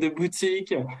city, in the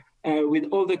boutique, with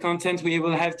all the content we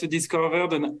will have to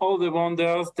discover and all the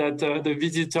wonders that the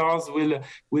visitors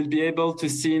will be able to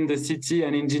see in the city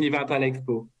and in Geneva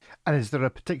Palexpo. And is there a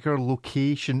particular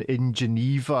location in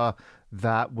Geneva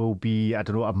that will be, I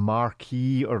don't know, a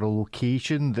marquee or a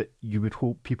location that you would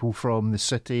hope people from the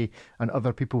city and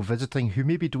other people visiting who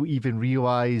maybe don't even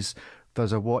realise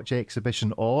there's a watch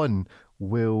exhibition on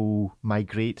will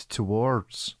migrate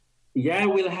towards? Yeah,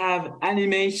 we'll have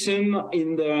animation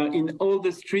in all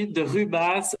the street, the Rue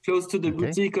Basse, close to the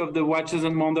boutique of the Watches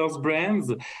and Wonders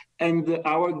brands. And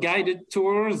our guided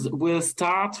tours will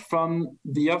start from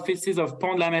the offices of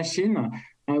Pont de la Machine.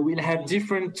 We'll have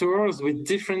different tours with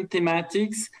different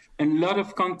thematics and a lot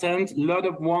of content, a lot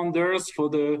of wonders for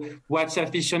the watch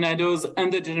aficionados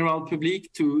and the general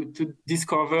public to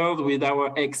discover with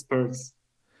our experts.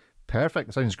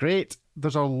 Perfect. Sounds great.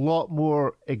 There's a lot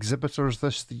more exhibitors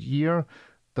this year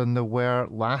than there were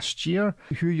last year.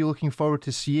 Who are you looking forward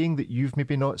to seeing that you've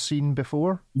maybe not seen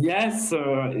before? Yes,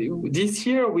 this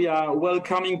year we are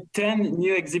welcoming 10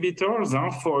 new exhibitors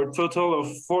for a total of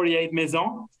 48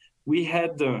 maisons. We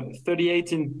had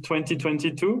 38 in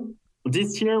 2022.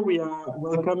 This year we are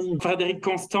welcoming Frédéric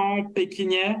Constant,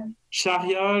 Péquinet,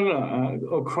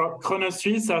 Ariel, Chrono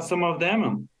Suisse are some of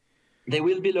them. They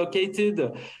will be located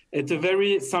at a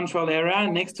very central area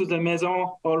next to the Maison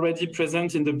already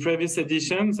present in the previous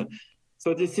editions.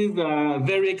 So this is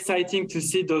very exciting to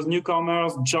see those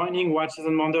newcomers joining Watches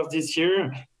and Wonders this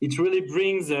year. It really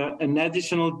brings an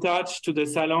additional touch to the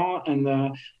salon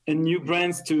and new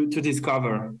brands to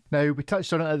discover. Now, we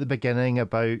touched on it at the beginning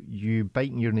about you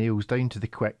biting your nails down to the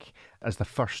quick as the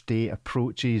first day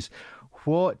approaches.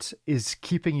 What is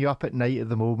keeping you up at night at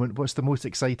the moment? What's the most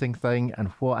exciting thing, and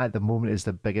what at the moment is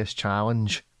the biggest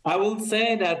challenge? I will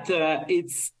say that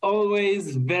it's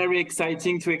always very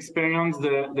exciting to experience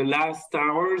the last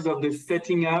hours of the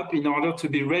setting up in order to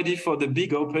be ready for the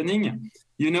big opening.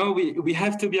 You know, we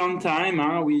have to be on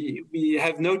time. We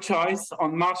have no choice.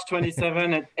 On March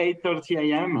 27 at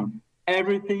 8:30 a.m.,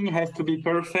 everything has to be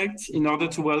perfect in order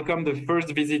to welcome the first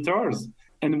visitors.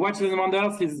 And Watches and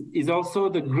Wonders is also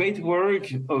the great work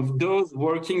of those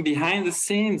working behind the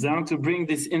scenes to bring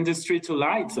this industry to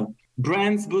light.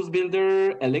 Brands, booth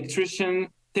builder, electrician,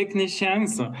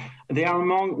 technicians. They are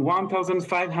among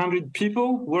 1,500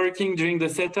 people working during the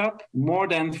setup, more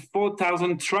than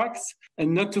 4,000 trucks,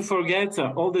 and not to forget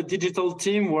all the digital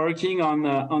team working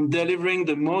on delivering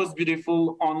the most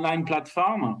beautiful online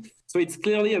platform. So it's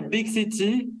clearly a big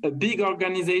city, a big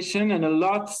organization, and a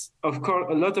lot of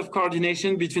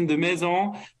coordination between the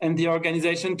Maison and the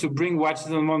organization to bring Watches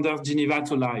and Wonders Geneva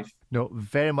to life. No,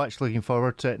 very much looking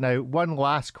forward to it. Now, one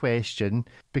last question.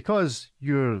 Because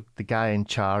you're the guy in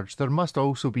charge, there must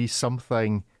also be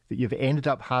something that you've ended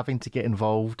up having to get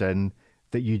involved in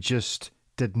that you just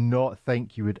did not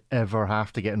think you would ever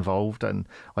have to get involved in.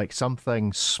 Like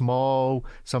something small,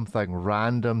 something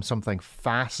random, something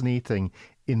fascinating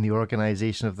in the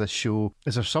organisation of this show.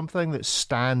 Is there something that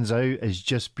stands out as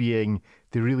just being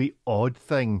the really odd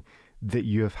thing that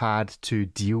you have had to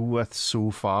deal with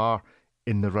so far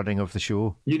in the running of the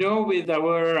show? You know, with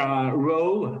our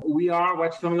role, we are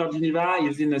Watches and Wonders Geneva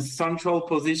is in a central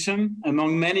position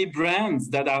among many brands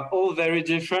that are all very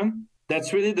different.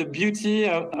 That's really the beauty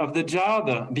of the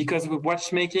job, because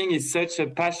watchmaking is such a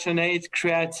passionate,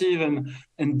 creative,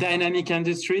 and dynamic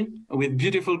industry with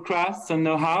beautiful crafts and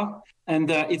know-how. And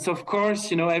it's, of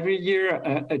course, every year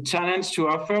a challenge to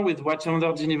offer with Watches and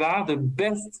Wonders Geneva the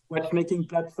best watchmaking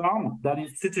platform that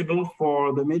is suitable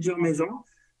for the major maison,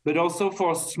 but also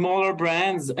for smaller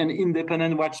brands and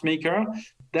independent watchmaker.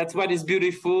 That's what is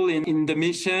beautiful in the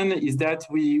mission, is that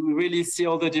we really see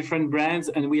all the different brands,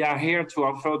 and we are here to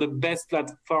offer the best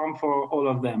platform for all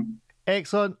of them.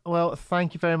 Excellent. Well,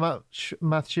 thank you very much,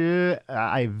 Matthieu.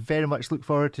 I very much look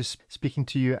forward to speaking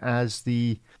to you as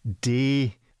the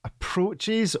day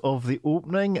approaches of the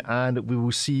opening, and we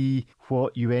will see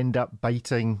what you end up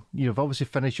biting. You've obviously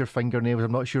finished your fingernails.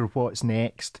 I'm not sure what's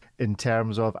next in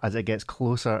terms of as it gets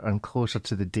closer and closer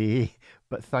to the day.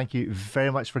 But thank you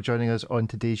very much for joining us on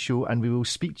today's show, and we will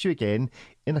speak to you again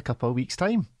in a couple of weeks'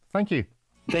 time. Thank you.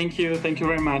 Thank you. Thank you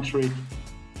very much, Rick.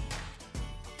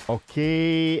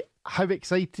 Okay, how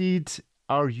excited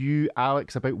are you,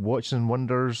 Alex, about Watches and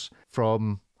Wonders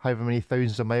from however many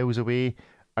thousands of miles away?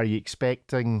 Are you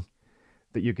expecting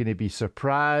that you're going to be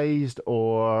surprised,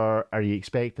 or are you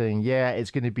expecting, it's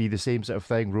going to be the same sort of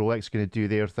thing? Rolex are going to do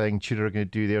their thing, Tudor are going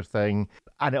to do their thing,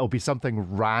 and it'll be something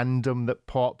random that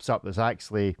pops up that's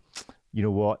actually, you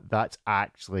know what, that's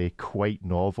actually quite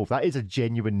novel. That is a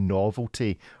genuine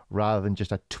novelty rather than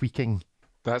just a tweaking.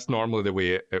 That's normally the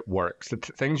way it works. The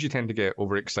things you tend to get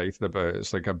overexcited about,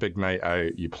 it's like a big night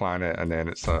out, you plan it, and then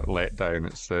it's a letdown.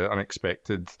 It's the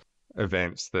unexpected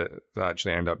events that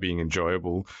actually end up being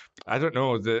enjoyable. I don't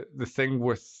know, the thing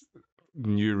with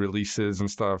new releases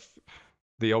and stuff,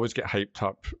 they always get hyped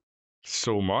up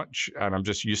so much, and I'm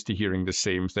just used to hearing the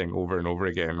same thing over and over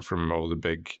again from all the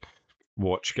big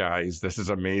watch guys. This is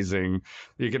amazing.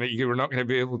 You're not going to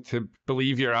be able to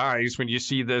believe your eyes when you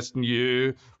see this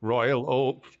new Royal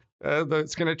Oak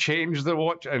that's going to change the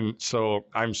watch. And so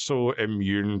I'm so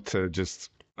immune to just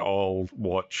all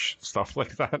watch stuff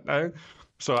like that now.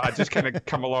 So I just kind of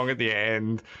come along at the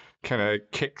end, kind of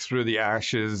kick through the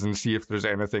ashes and see if there's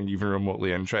anything even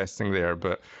remotely interesting there.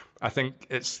 But I think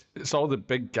it's all the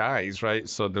big guys, right?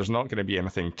 So there's not going to be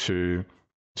anything too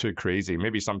crazy.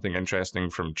 Maybe something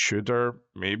interesting from Tudor,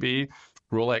 maybe.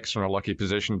 Rolex are in a lucky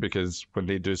position because when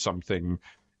they do something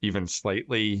even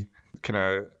slightly kind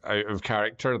of out of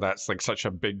character, that's like such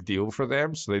a big deal for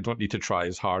them. So they don't need to try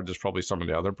as hard as probably some of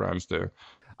the other brands do.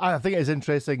 I think it's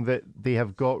interesting that they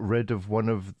have got rid of one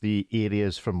of the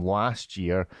areas from last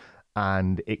year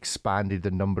and expanded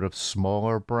the number of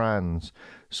smaller brands.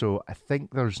 So I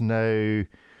think there's now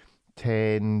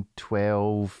 10,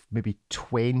 12, maybe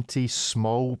 20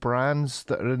 small brands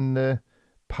that are in the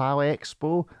PAL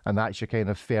Expo, and that's your kind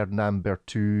of Ferdinand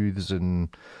Berthoud's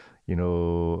and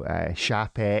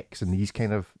Chapex and these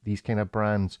kind of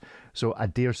brands. So I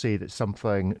dare say that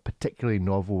something particularly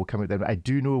novel will come out there. I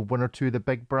do know one or two of the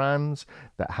big brands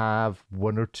that have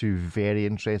one or two very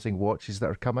interesting watches that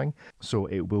are coming. So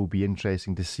it will be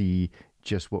interesting to see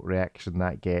just what reaction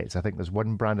that gets. I think there's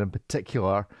one brand in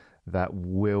particular that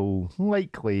will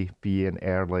likely be an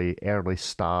early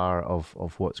star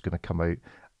of what's going to come out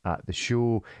at the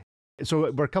show.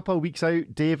 So we're a couple of weeks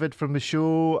out, David, from the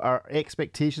show. Are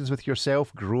expectations with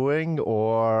yourself growing,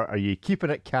 or are you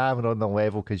keeping it calm and on the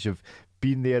level because you've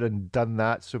been there and done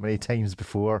that so many times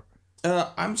before?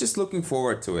 I'm just looking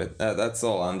forward to it. That's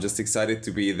all. I'm just excited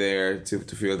to be there, to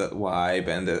feel that vibe.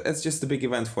 And it's just a big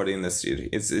event for the industry.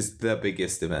 It's the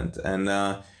biggest event. And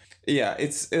Yeah,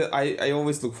 I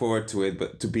always look forward to it,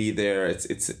 but to be there,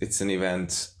 it's an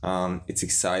event. It's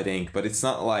exciting, but it's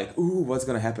not like, ooh, what's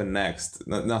gonna happen next?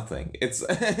 Nothing. It's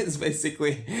it's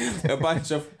basically a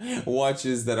bunch of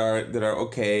watches that are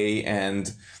okay,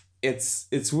 and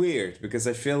it's weird because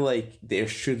I feel like there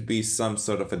should be some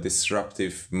sort of a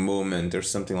disruptive moment or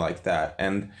something like that,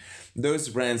 and those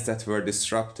brands that were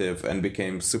disruptive and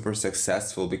became super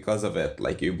successful because of it,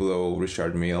 like Hublot,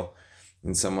 Richard Mille,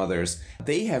 and some others,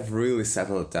 they have really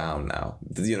settled down now.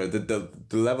 You know, the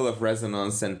level of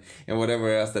resonance and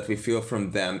whatever else that we feel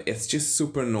from them, it's just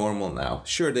super normal now.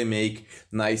 Sure, they make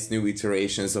nice new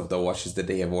iterations of the watches that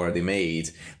they have already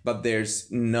made, but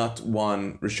there's not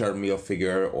one Richard Mille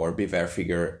figure or Biver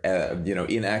figure,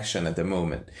 in action at the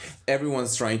moment.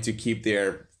 Everyone's trying to keep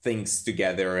their things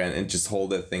together and just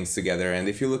hold their things together. And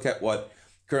if you look at what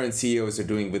current CEOs are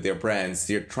doing with their brands,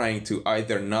 they're trying to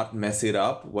either not mess it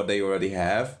up, what they already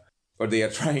have, or they are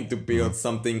trying to build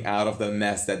something out of the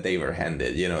mess that they were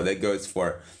handed. You know, that goes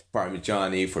for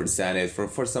Parmigiani, for Zenith,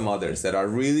 for some others that are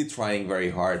really trying very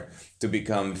hard to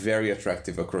become very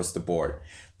attractive across the board.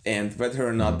 And whether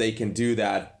or not they can do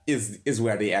that is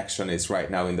where the action is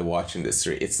right now in the watch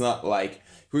industry. It's not like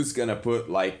who's gonna put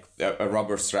like a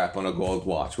rubber strap on a gold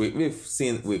watch. We've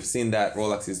seen that.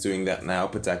 Rolex is doing that now.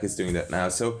 Patek is doing that now.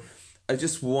 So I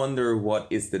just wonder what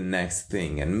is the next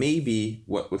thing. And maybe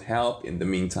what would help in the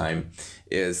meantime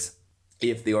is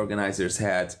if the organizers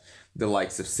had the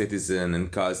likes of Citizen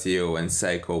and Casio and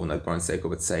Seiko, not Grand Seiko,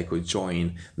 but Seiko,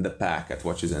 join the pack at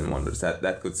Watches and Wonders.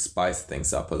 That could spice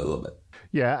things up a little bit.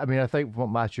 Yeah, I mean, I think what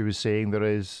Matthieu was saying, there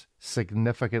is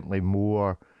significantly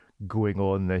more going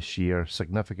on this year,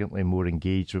 significantly more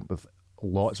engagement with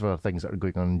lots of other things that are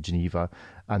going on in Geneva,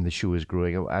 and the show is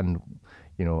growing. And,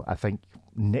 I think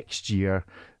next year,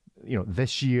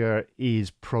 this year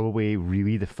is probably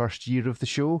really the first year of the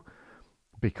show,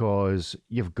 because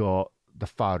you've got the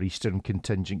Far Eastern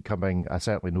contingent coming. I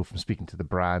certainly know from speaking to the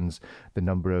brands, the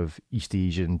number of East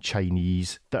Asian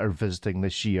Chinese that are visiting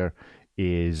this year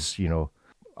is,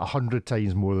 100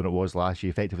 times more than it was last year.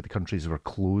 Effectively, the countries were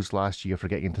closed last year for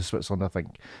getting into Switzerland, I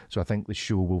think. So I think the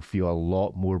show will feel a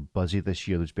lot more buzzy this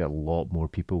year. There's been a lot more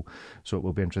people. So it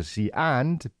will be interesting to see.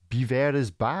 And Biver is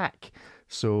back.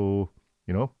 So,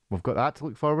 we've got that to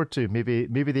look forward to. Maybe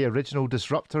the original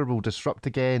disruptor will disrupt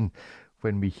again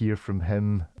when we hear from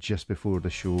him just before the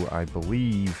show, I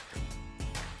believe.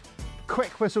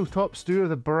 Quick whistle top stew of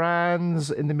the brands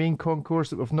in the main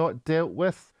concourse that we've not dealt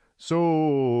with.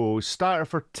 So, starter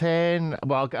for 10.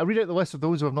 Well, I'll read out the list of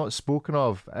those who I've not spoken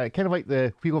of. Kind of like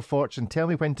the Wheel of Fortune. Tell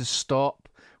me when to stop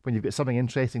when you've got something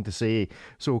interesting to say.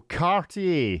 So,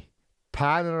 Cartier,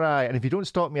 Panerai, and if you don't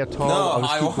stop me at all,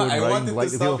 I wanted to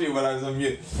stop you when I was on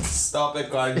mute. Stop it,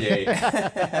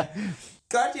 Cartier.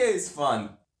 Cartier is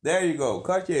fun. There you go.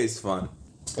 Cartier is fun.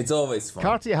 It's always fun.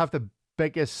 Cartier have the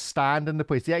biggest stand in the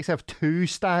place. They actually have two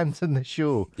stands in the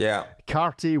show. Yeah.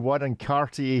 Cartier 1 and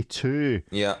Cartier 2.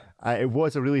 Yeah. It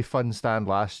was a really fun stand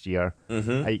last year.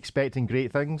 Mm-hmm. Are you expecting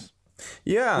great things?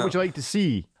 Yeah. What would you like to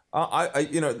see?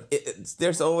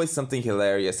 There's always something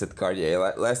hilarious at Cartier.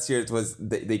 Last year,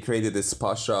 they created this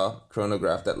Pasha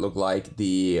chronograph that looked like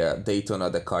the Daytona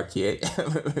de Cartier,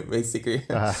 basically.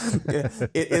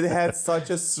 It had such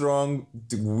a strong,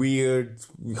 weird,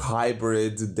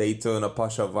 hybrid Daytona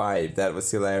Pasha vibe that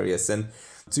was hilarious. And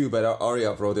too bad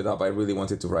Ariel wrote it up. I really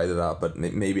wanted to write it up, but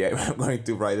maybe I'm going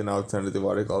to write an alternative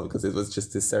article because it was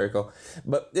just hysterical.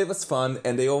 But it was fun,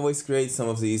 and they always create some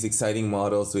of these exciting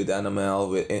models with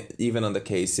enamel, even on the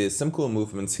cases, some cool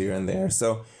movements here and there.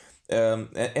 So,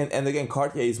 and again,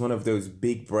 Cartier is one of those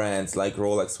big brands like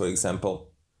Rolex, for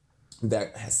example,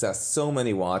 that has so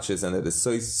many watches, and it is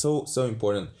so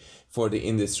important for the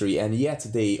industry, and yet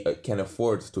they can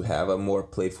afford to have a more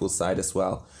playful side as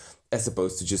well, as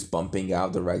opposed to just bumping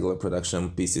out the regular production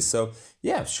pieces. So,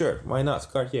 yeah, sure, why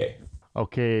not? Cartier.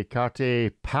 Okay,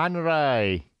 Cartier.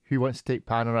 Panerai. Who wants to take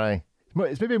Panerai?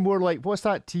 It's maybe more like, what's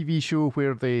that TV show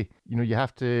where they, you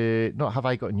have to, not Have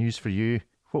I Got News for You?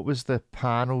 What was the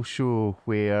panel show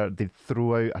where they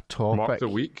throw out a topic? Mock the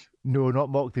Week? No, not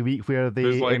Mock the Week, where they...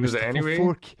 Whose line is it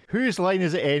anyway? Whose line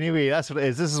is it anyway? That's what it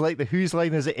is. This is like the Whose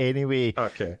line is it anyway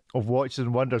of Watches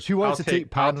and Wonders. Who wants to take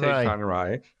Panerai? I'll take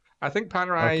Panerai. I think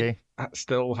Panerai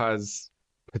still has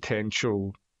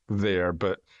potential there,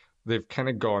 but they've kind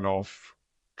of gone off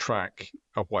track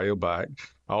a while back.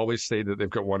 I always say that they've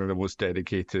got one of the most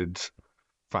dedicated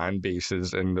fan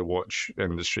bases in the watch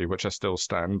industry, which I still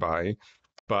stand by.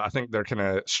 But I think they're kind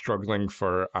of struggling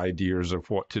for ideas of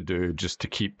what to do just to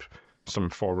keep some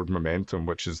forward momentum,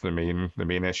 which is the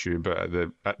main issue. But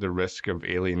at the risk of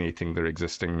alienating their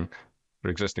existing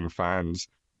fans,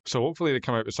 So hopefully they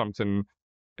come out with something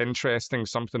interesting,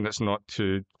 something that's not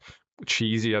too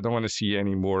cheesy. I don't want to see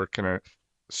any more kind of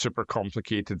super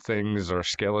complicated things or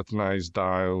skeletonized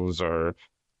dials, or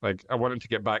like, I want it to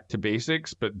get back to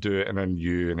basics, but do it in a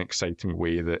new and exciting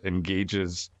way that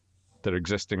engages their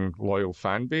existing loyal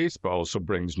fan base, but also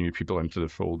brings new people into the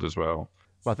fold as well.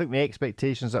 Well, I think the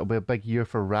expectation is that it'll be a big year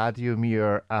for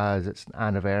Radomir as it's an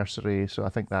anniversary, so I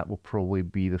think that will probably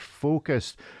be the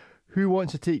focus. Who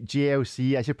wants to take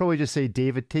JLC? I should probably just say,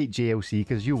 David, take JLC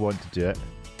because you want to do it.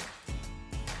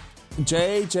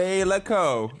 JJ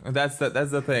Leco. That's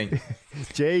the thing.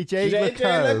 JJ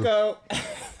Leco.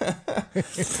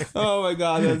 Oh my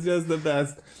god, that's just the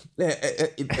best.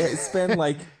 It spent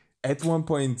like at one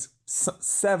point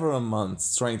several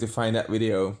months trying to find that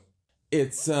video.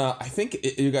 It's I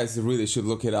think you guys really should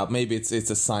look it up. Maybe it's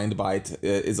a signed bite.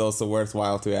 It's also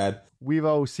worthwhile to add. We've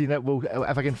all seen it. Well,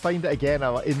 if I can find it again,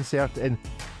 I'll insert it in.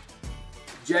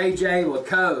 JJ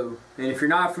Leco. And if you're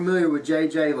not familiar with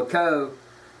JJ Leco,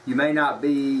 you may not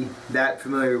be that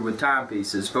familiar with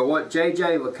timepieces. But what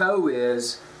JJ Leco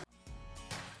is...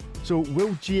 So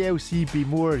will GLC be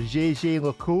more JJ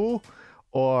Leco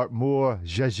or more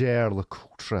Jaeger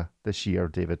LeCoultre this year,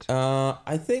 David?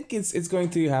 I think it's going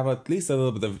to have at least a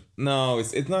little bit of... No,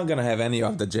 it's not going to have any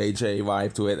of the JJ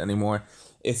vibe to it anymore.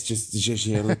 It's just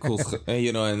Jaeger LeCoultre,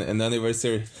 you know, an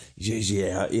anniversary.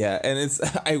 Jaeger, yeah. And it's...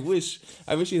 I wish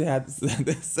it had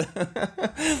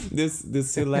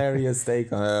this hilarious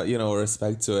take on,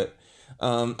 respect to it.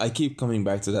 I keep coming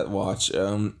back to that watch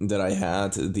that I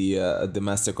had, the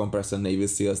Master Compressor Navy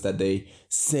Seals that they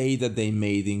say that they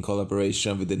made in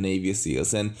collaboration with the Navy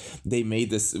Seals, and they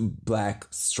made this black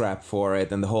strap for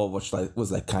it, and the whole watch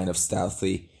was kind of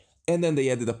stealthy. And then they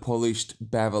added a polished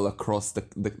bevel across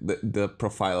the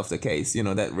profile of the case,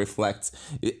 that reflects.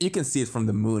 You can see it from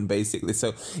the moon, basically.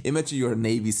 So imagine you're a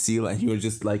Navy SEAL and you're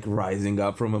just rising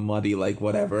up from a muddy,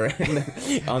 whatever,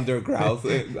 undergrowth,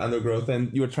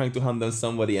 and you're trying to hunt down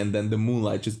somebody, and then the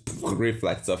moonlight just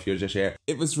reflects off your Jaeger.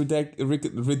 It was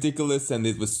ridiculous, and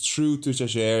it was true to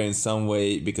Jaeger in some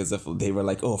way, because they were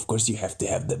like, oh, of course you have to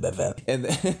have the bevel, and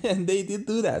they did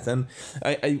do that, and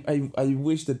I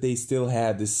wish that they still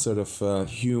had this sort of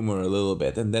humor a little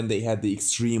bit, and then they had the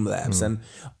extreme labs and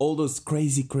all those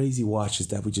crazy watches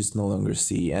that we just no longer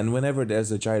see. And whenever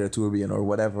there's a gyro tourbillon or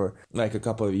whatever, like a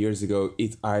couple of years ago,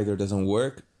 it either doesn't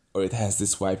work or it has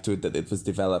this vibe to it that it was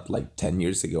developed 10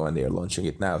 years ago and they are launching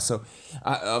it now. So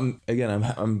I'm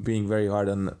being very hard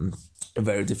on,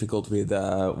 very difficult with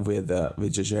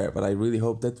Jaeger, but I really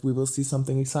hope that we will see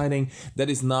something exciting that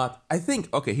is not... I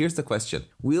think, okay, here's the question.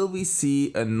 Will we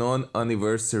see a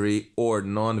non-anniversary or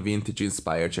non-vintage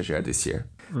inspired Jaeger this year?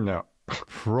 No.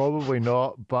 Probably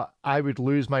not, but I would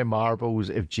lose my marbles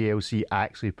if JLC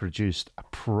actually produced a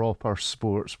proper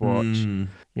sports watch.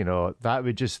 That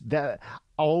would just...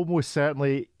 almost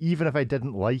certainly, even if I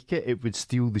didn't like it, it would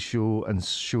steal the show and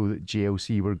show that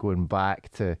JLC were going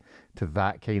back to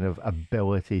that kind of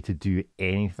ability to do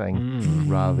anything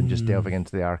rather than just delving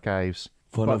into the archives.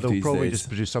 But they'll probably just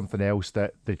produce something else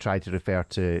that they try to refer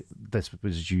to. This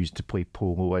was used to play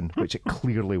polo in, which it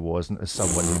clearly wasn't, as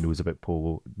someone who knows about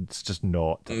polo. It's just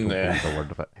not. I don't believe a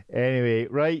word of it. Anyway,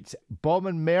 right. Bomb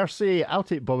and Mercy. I'll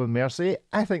take Bomb and Mercy.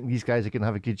 I think these guys are going to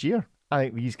have a good year. I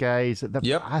think these guys,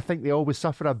 I think they always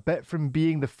suffer a bit from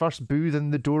being the first booth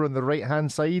in the door on the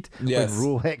right-hand side when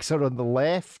Rolex are on the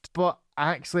left. But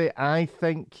actually, I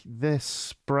think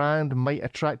this brand might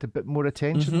attract a bit more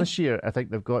attention this year. I think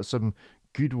they've got some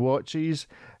good watches.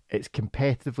 It's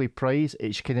competitively priced.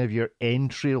 It's kind of your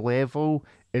entry level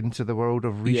into the world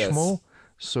of Richemont.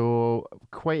 So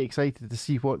quite excited to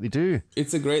see what they do.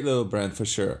 It's a great little brand for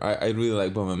sure. I really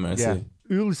like Bomb and Mercy. Yeah.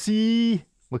 Ulsi...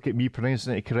 Look at me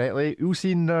pronouncing it correctly.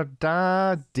 Ulsi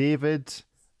Nerda, David.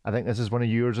 I think this is one of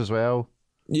yours as well.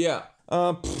 Yeah.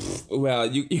 Well,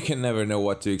 you can never know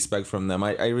what to expect from them.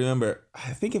 I remember,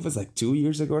 I think it was 2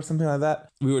 years ago or something like that.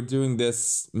 We were doing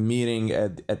this meeting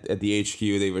at the HQ.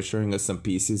 They were showing us some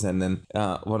pieces, and then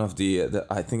one of the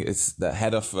I think it's the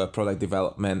head of product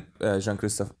development,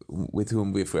 Jean-Christophe, with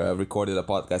whom we've recorded a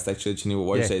podcast, actually, Geneva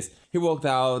Watch Days. He walked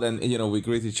out, and we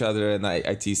greet each other, and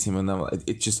I tease him, and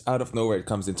it just out of nowhere it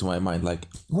comes into my mind,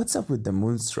 what's up with the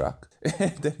Moonstruck?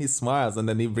 And then he smiles, and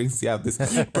then he brings you out this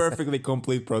perfectly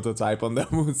complete prototype on the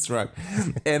Moonstruck,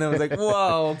 and I was like,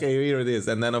 "Wow, okay, here it is."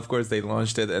 And then of course they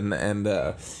launched it, and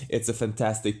it's a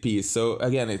fantastic piece. So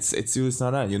again, it's Ulysse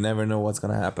Nardin. You never know what's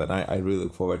gonna happen. I really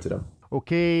look forward to them.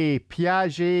 Okay,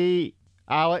 Piaget,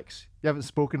 Alex, you haven't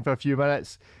spoken for a few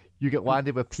minutes. You get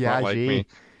landed with Piaget. Not like me.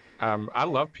 I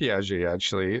love Piaget,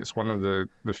 actually. It's one of the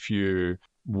few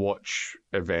watch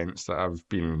events that I've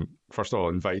been, first of all,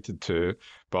 invited to,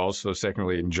 but also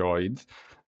secondly enjoyed.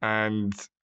 And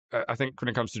I think when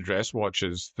it comes to dress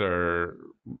watches, they're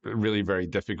really very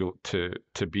difficult to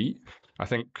beat. I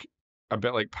think a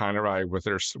bit like Panerai, where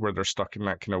they're stuck in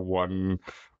that kind of one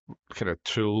kind of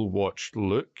tool watch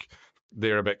look,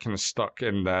 they're a bit kind of stuck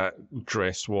in that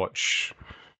dress watch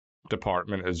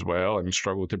department as well and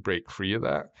struggle to break free of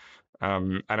that.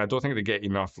 And I don't think they get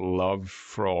enough love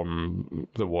from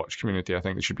the watch community. I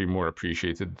think they should be more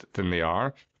appreciated than they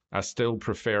are. I still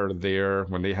prefer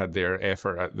when they had their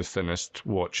effort at the thinnest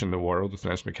watch in the world, the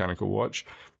thinnest mechanical watch,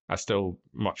 I still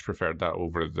much preferred that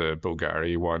over the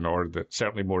Bulgari one, or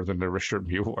certainly more than the Richard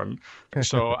Mille one.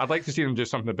 So I'd like to see them do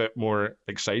something a bit more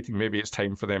exciting. Maybe it's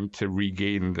time for them to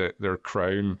regain their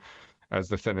crown as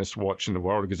the thinnest watch in the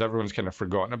world, because everyone's kind of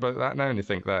forgotten about that now, and they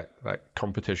think that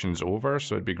competition's over.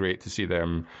 So it'd be great to see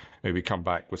them maybe come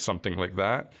back with something like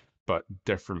that, but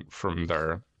different from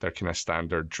their kind of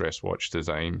standard dress watch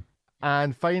design.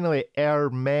 And finally,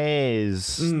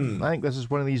 Hermes. I think this is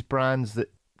one of these brands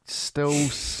that still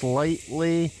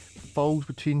slightly falls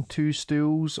between two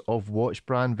stools of watch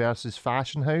brand versus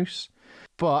fashion house.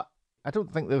 But I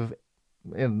don't think they've,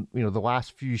 in the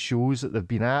last few shows that they've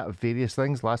been at of various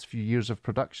things, last few years of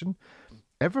production,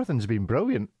 everything's been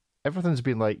brilliant. Everything's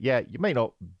been like, yeah, you might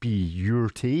not be your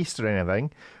taste or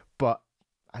anything, but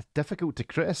difficult to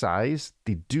criticise.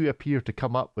 They do appear to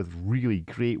come up with really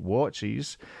great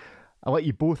watches. I'll let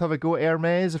you both have a go at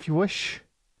Hermes if you wish.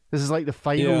 This is like the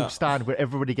final stand where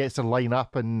everybody gets to line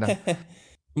up and...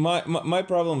 My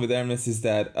problem with Hermes is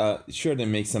that, sure, they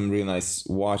make some really nice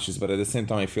watches, but at the same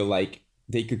time, I feel like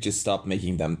they could just stop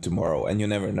making them tomorrow, and you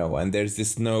never know. And there's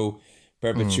this no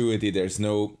perpetuity. There's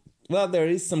no... Well, there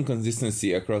is some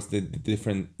consistency across the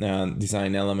different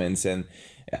design elements and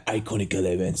iconic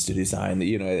elements to design,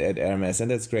 at Hermes, and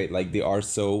that's great. Like the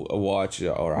Arceau watch,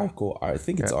 or Arco, I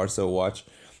think it's Arceau watch.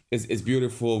 It's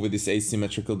beautiful with this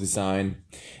asymmetrical design.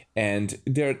 And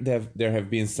there have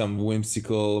been some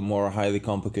whimsical, more highly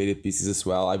complicated pieces as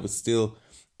well. I would still,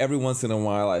 every once in a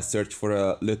while, I search for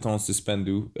a Le Temps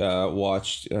Suspendu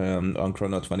watch on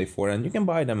Chrono 24, and you can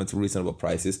buy them at reasonable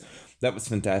prices. That was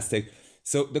fantastic.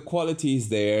 So the quality is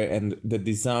there, and the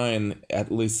design,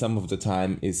 at least some of the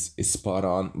time, is spot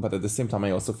on. But at the same time,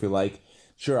 I also feel like,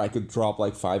 sure, I could drop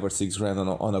like $5 or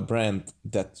 $6 on a brand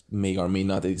that may or may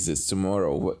not exist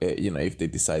tomorrow, if they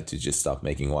decide to just stop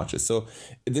making watches. So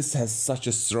this has such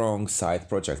a strong side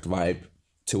project vibe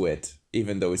to it,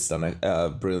 even though it's done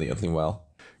brilliantly well.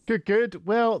 Good.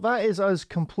 Well, that is us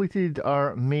completed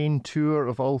our main tour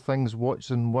of all things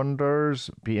Watches and Wonders.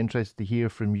 Be interested to hear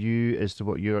from you as to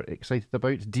what you're excited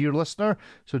about, dear listener.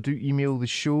 So do email the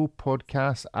show,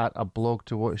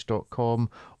 podcast@ablogtowatch.com,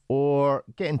 or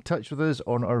get in touch with us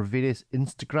on our various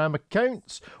Instagram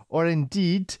accounts, or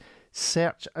indeed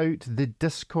search out the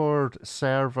Discord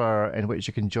server in which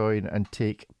you can join and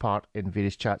take part in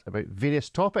various chats about various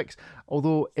topics.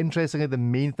 Although, interestingly, the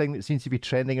main thing that seems to be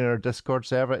trending in our Discord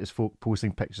server is folk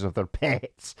posting pictures of their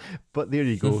pets. But there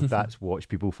you go, that's watch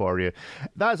people for you.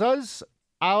 That's us.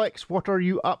 Alex, what are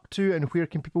you up to, and where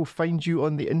can people find you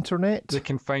on the internet? They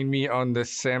can find me on the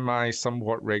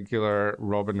somewhat regular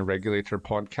Robin the Regulator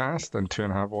podcast and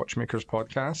 2.5 Watchmakers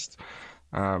podcast,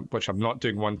 which I'm not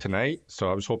doing one tonight, so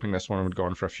I was hoping this one would go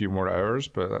on for a few more hours,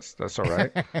 but that's all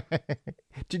right.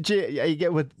 Did you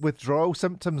get withdrawal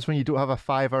symptoms when you don't have a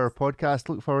 5-hour podcast?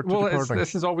 Look forward to recording.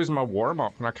 This is always my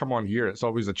warm-up. When I come on here, it's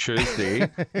always a Tuesday.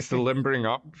 It's the limbering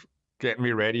up, getting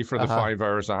me ready for the 5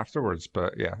 hours afterwards,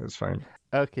 but yeah, it's fine.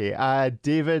 Okay,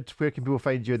 David, where can people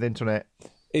find you on the internet?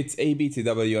 It's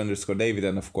aBTW_David,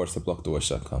 and of course,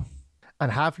 aBlogtoWatch.com.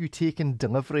 And have you taken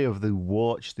delivery of the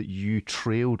watch that you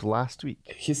trailed last week?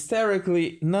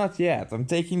 Hysterically, not yet. I'm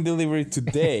taking delivery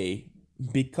today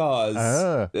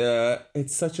because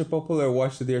it's such a popular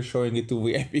watch that they're showing it to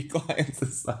VIP clients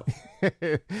and stuff.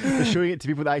 They're showing it to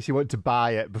people that actually want to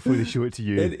buy it before they show it to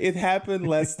you. It happened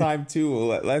last time too.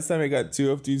 Last time I got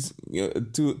two of these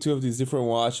different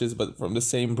watches, but from the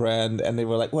same brand, and they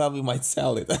were like, "Well, we might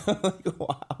sell it." I'm like,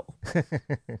 wow.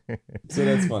 So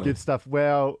that's funny. Good stuff.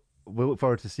 Well, we'll look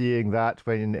forward to seeing that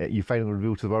when you finally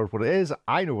reveal to the world what it is.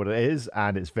 I know what it is,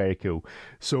 and it's very cool.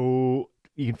 So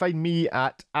you can find me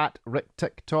at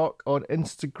RickTikTok on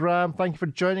Instagram. Thank you for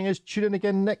joining us. Tune in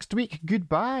again next week.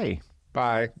 Goodbye.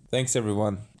 Bye. Thanks,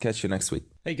 everyone. Catch you next week.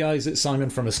 Hey guys, it's Simon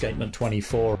from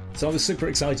Escapement24. So I was super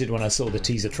excited when I saw the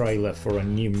teaser trailer for a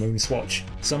new MoonSwatch,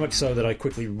 so much so that I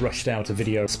quickly rushed out a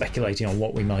video speculating on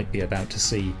what we might be about to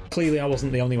see. Clearly I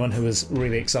wasn't the only one who was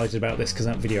really excited about this, because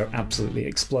that video absolutely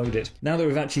exploded. Now that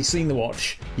we've actually seen the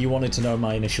watch, you wanted to know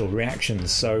my initial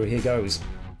reactions, so here goes.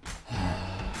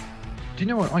 Do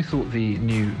you know what? I thought the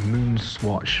new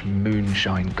MoonSwatch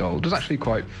Moonshine Gold was actually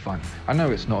quite fun. I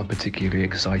know it's not a particularly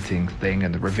exciting thing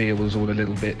and the reveal was all a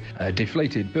little bit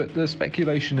deflated, but the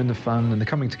speculation and the fun and the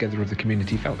coming together of the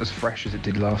community felt as fresh as it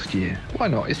did last year. Why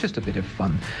not? It's just a bit of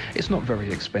fun. It's not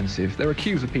very expensive. There are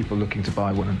queues of people looking to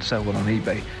buy one and sell one on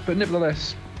eBay, but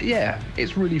nevertheless, yeah,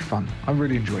 it's really fun. I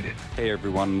really enjoyed it. Hey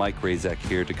everyone, Mike Razak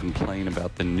here to complain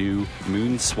about the new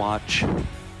MoonSwatch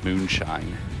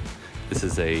Moonshine. This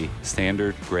is a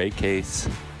standard gray case,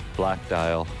 black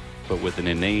dial, but with an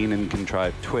inane and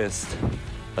contrived twist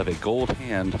of a gold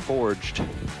hand forged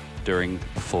during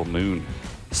a full moon.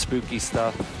 Spooky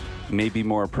stuff, may be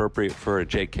more appropriate for a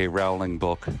J.K. Rowling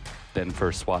book than for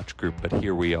a Swatch group, but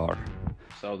here we are.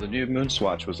 So the new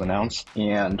MoonSwatch was announced,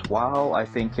 and while I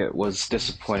think it was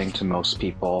disappointing to most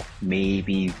people,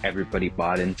 maybe everybody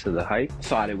bought into the hype,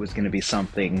 thought it was going to be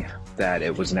something that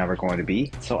it was never going to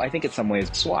be. So I think in some ways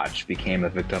Swatch became a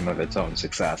victim of its own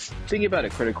success. Thinking about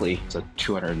it critically, it's a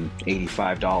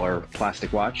 $285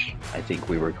 plastic watch. I think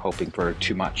we were hoping for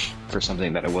too much for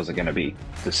something that it wasn't going to be.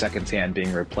 The second hand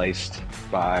being replaced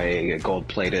by a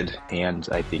gold-plated hand,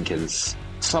 I think is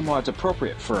somewhat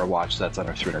appropriate for a watch that's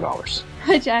under $300.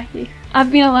 Hi Jackie.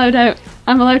 I've been allowed out.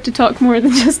 I'm allowed to talk more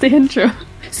than just the intro.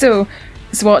 So,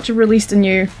 Swatch have released a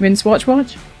new MoonSwatch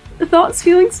watch? Thoughts,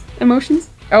 feelings,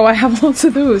 emotions? Oh, I have lots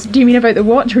of those. Do you mean about the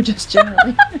watch or just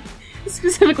generally?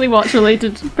 Specifically watch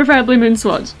related, preferably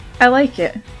MoonSwatch. I like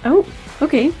it. Oh,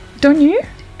 okay. Don't you?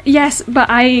 Yes, but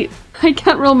I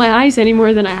can't roll my eyes any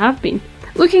more than I have been.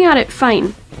 Looking at it,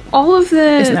 fine. All of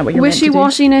the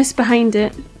wishy-washiness behind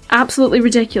it, absolutely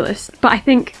ridiculous. But I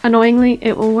think, annoyingly,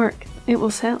 it will work. It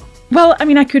will sell. Well, I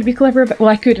mean, I could be clever about... Well,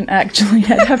 I couldn't actually.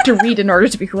 I'd have to read in order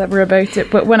to be clever about it.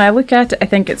 But when I look at it, I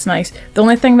think it's nice. The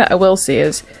only thing that I will say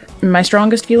is, my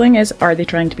strongest feeling is, are they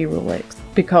trying to be Rolex?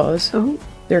 Because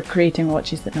they're creating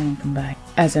watches that no one can buy.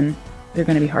 As in, they're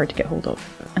going to be hard to get hold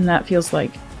of. And that feels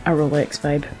like a Rolex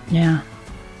vibe. Yeah.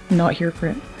 Not here for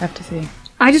it, I have to say.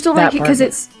 I just don't like it because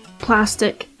it's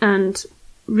plastic and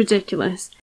ridiculous.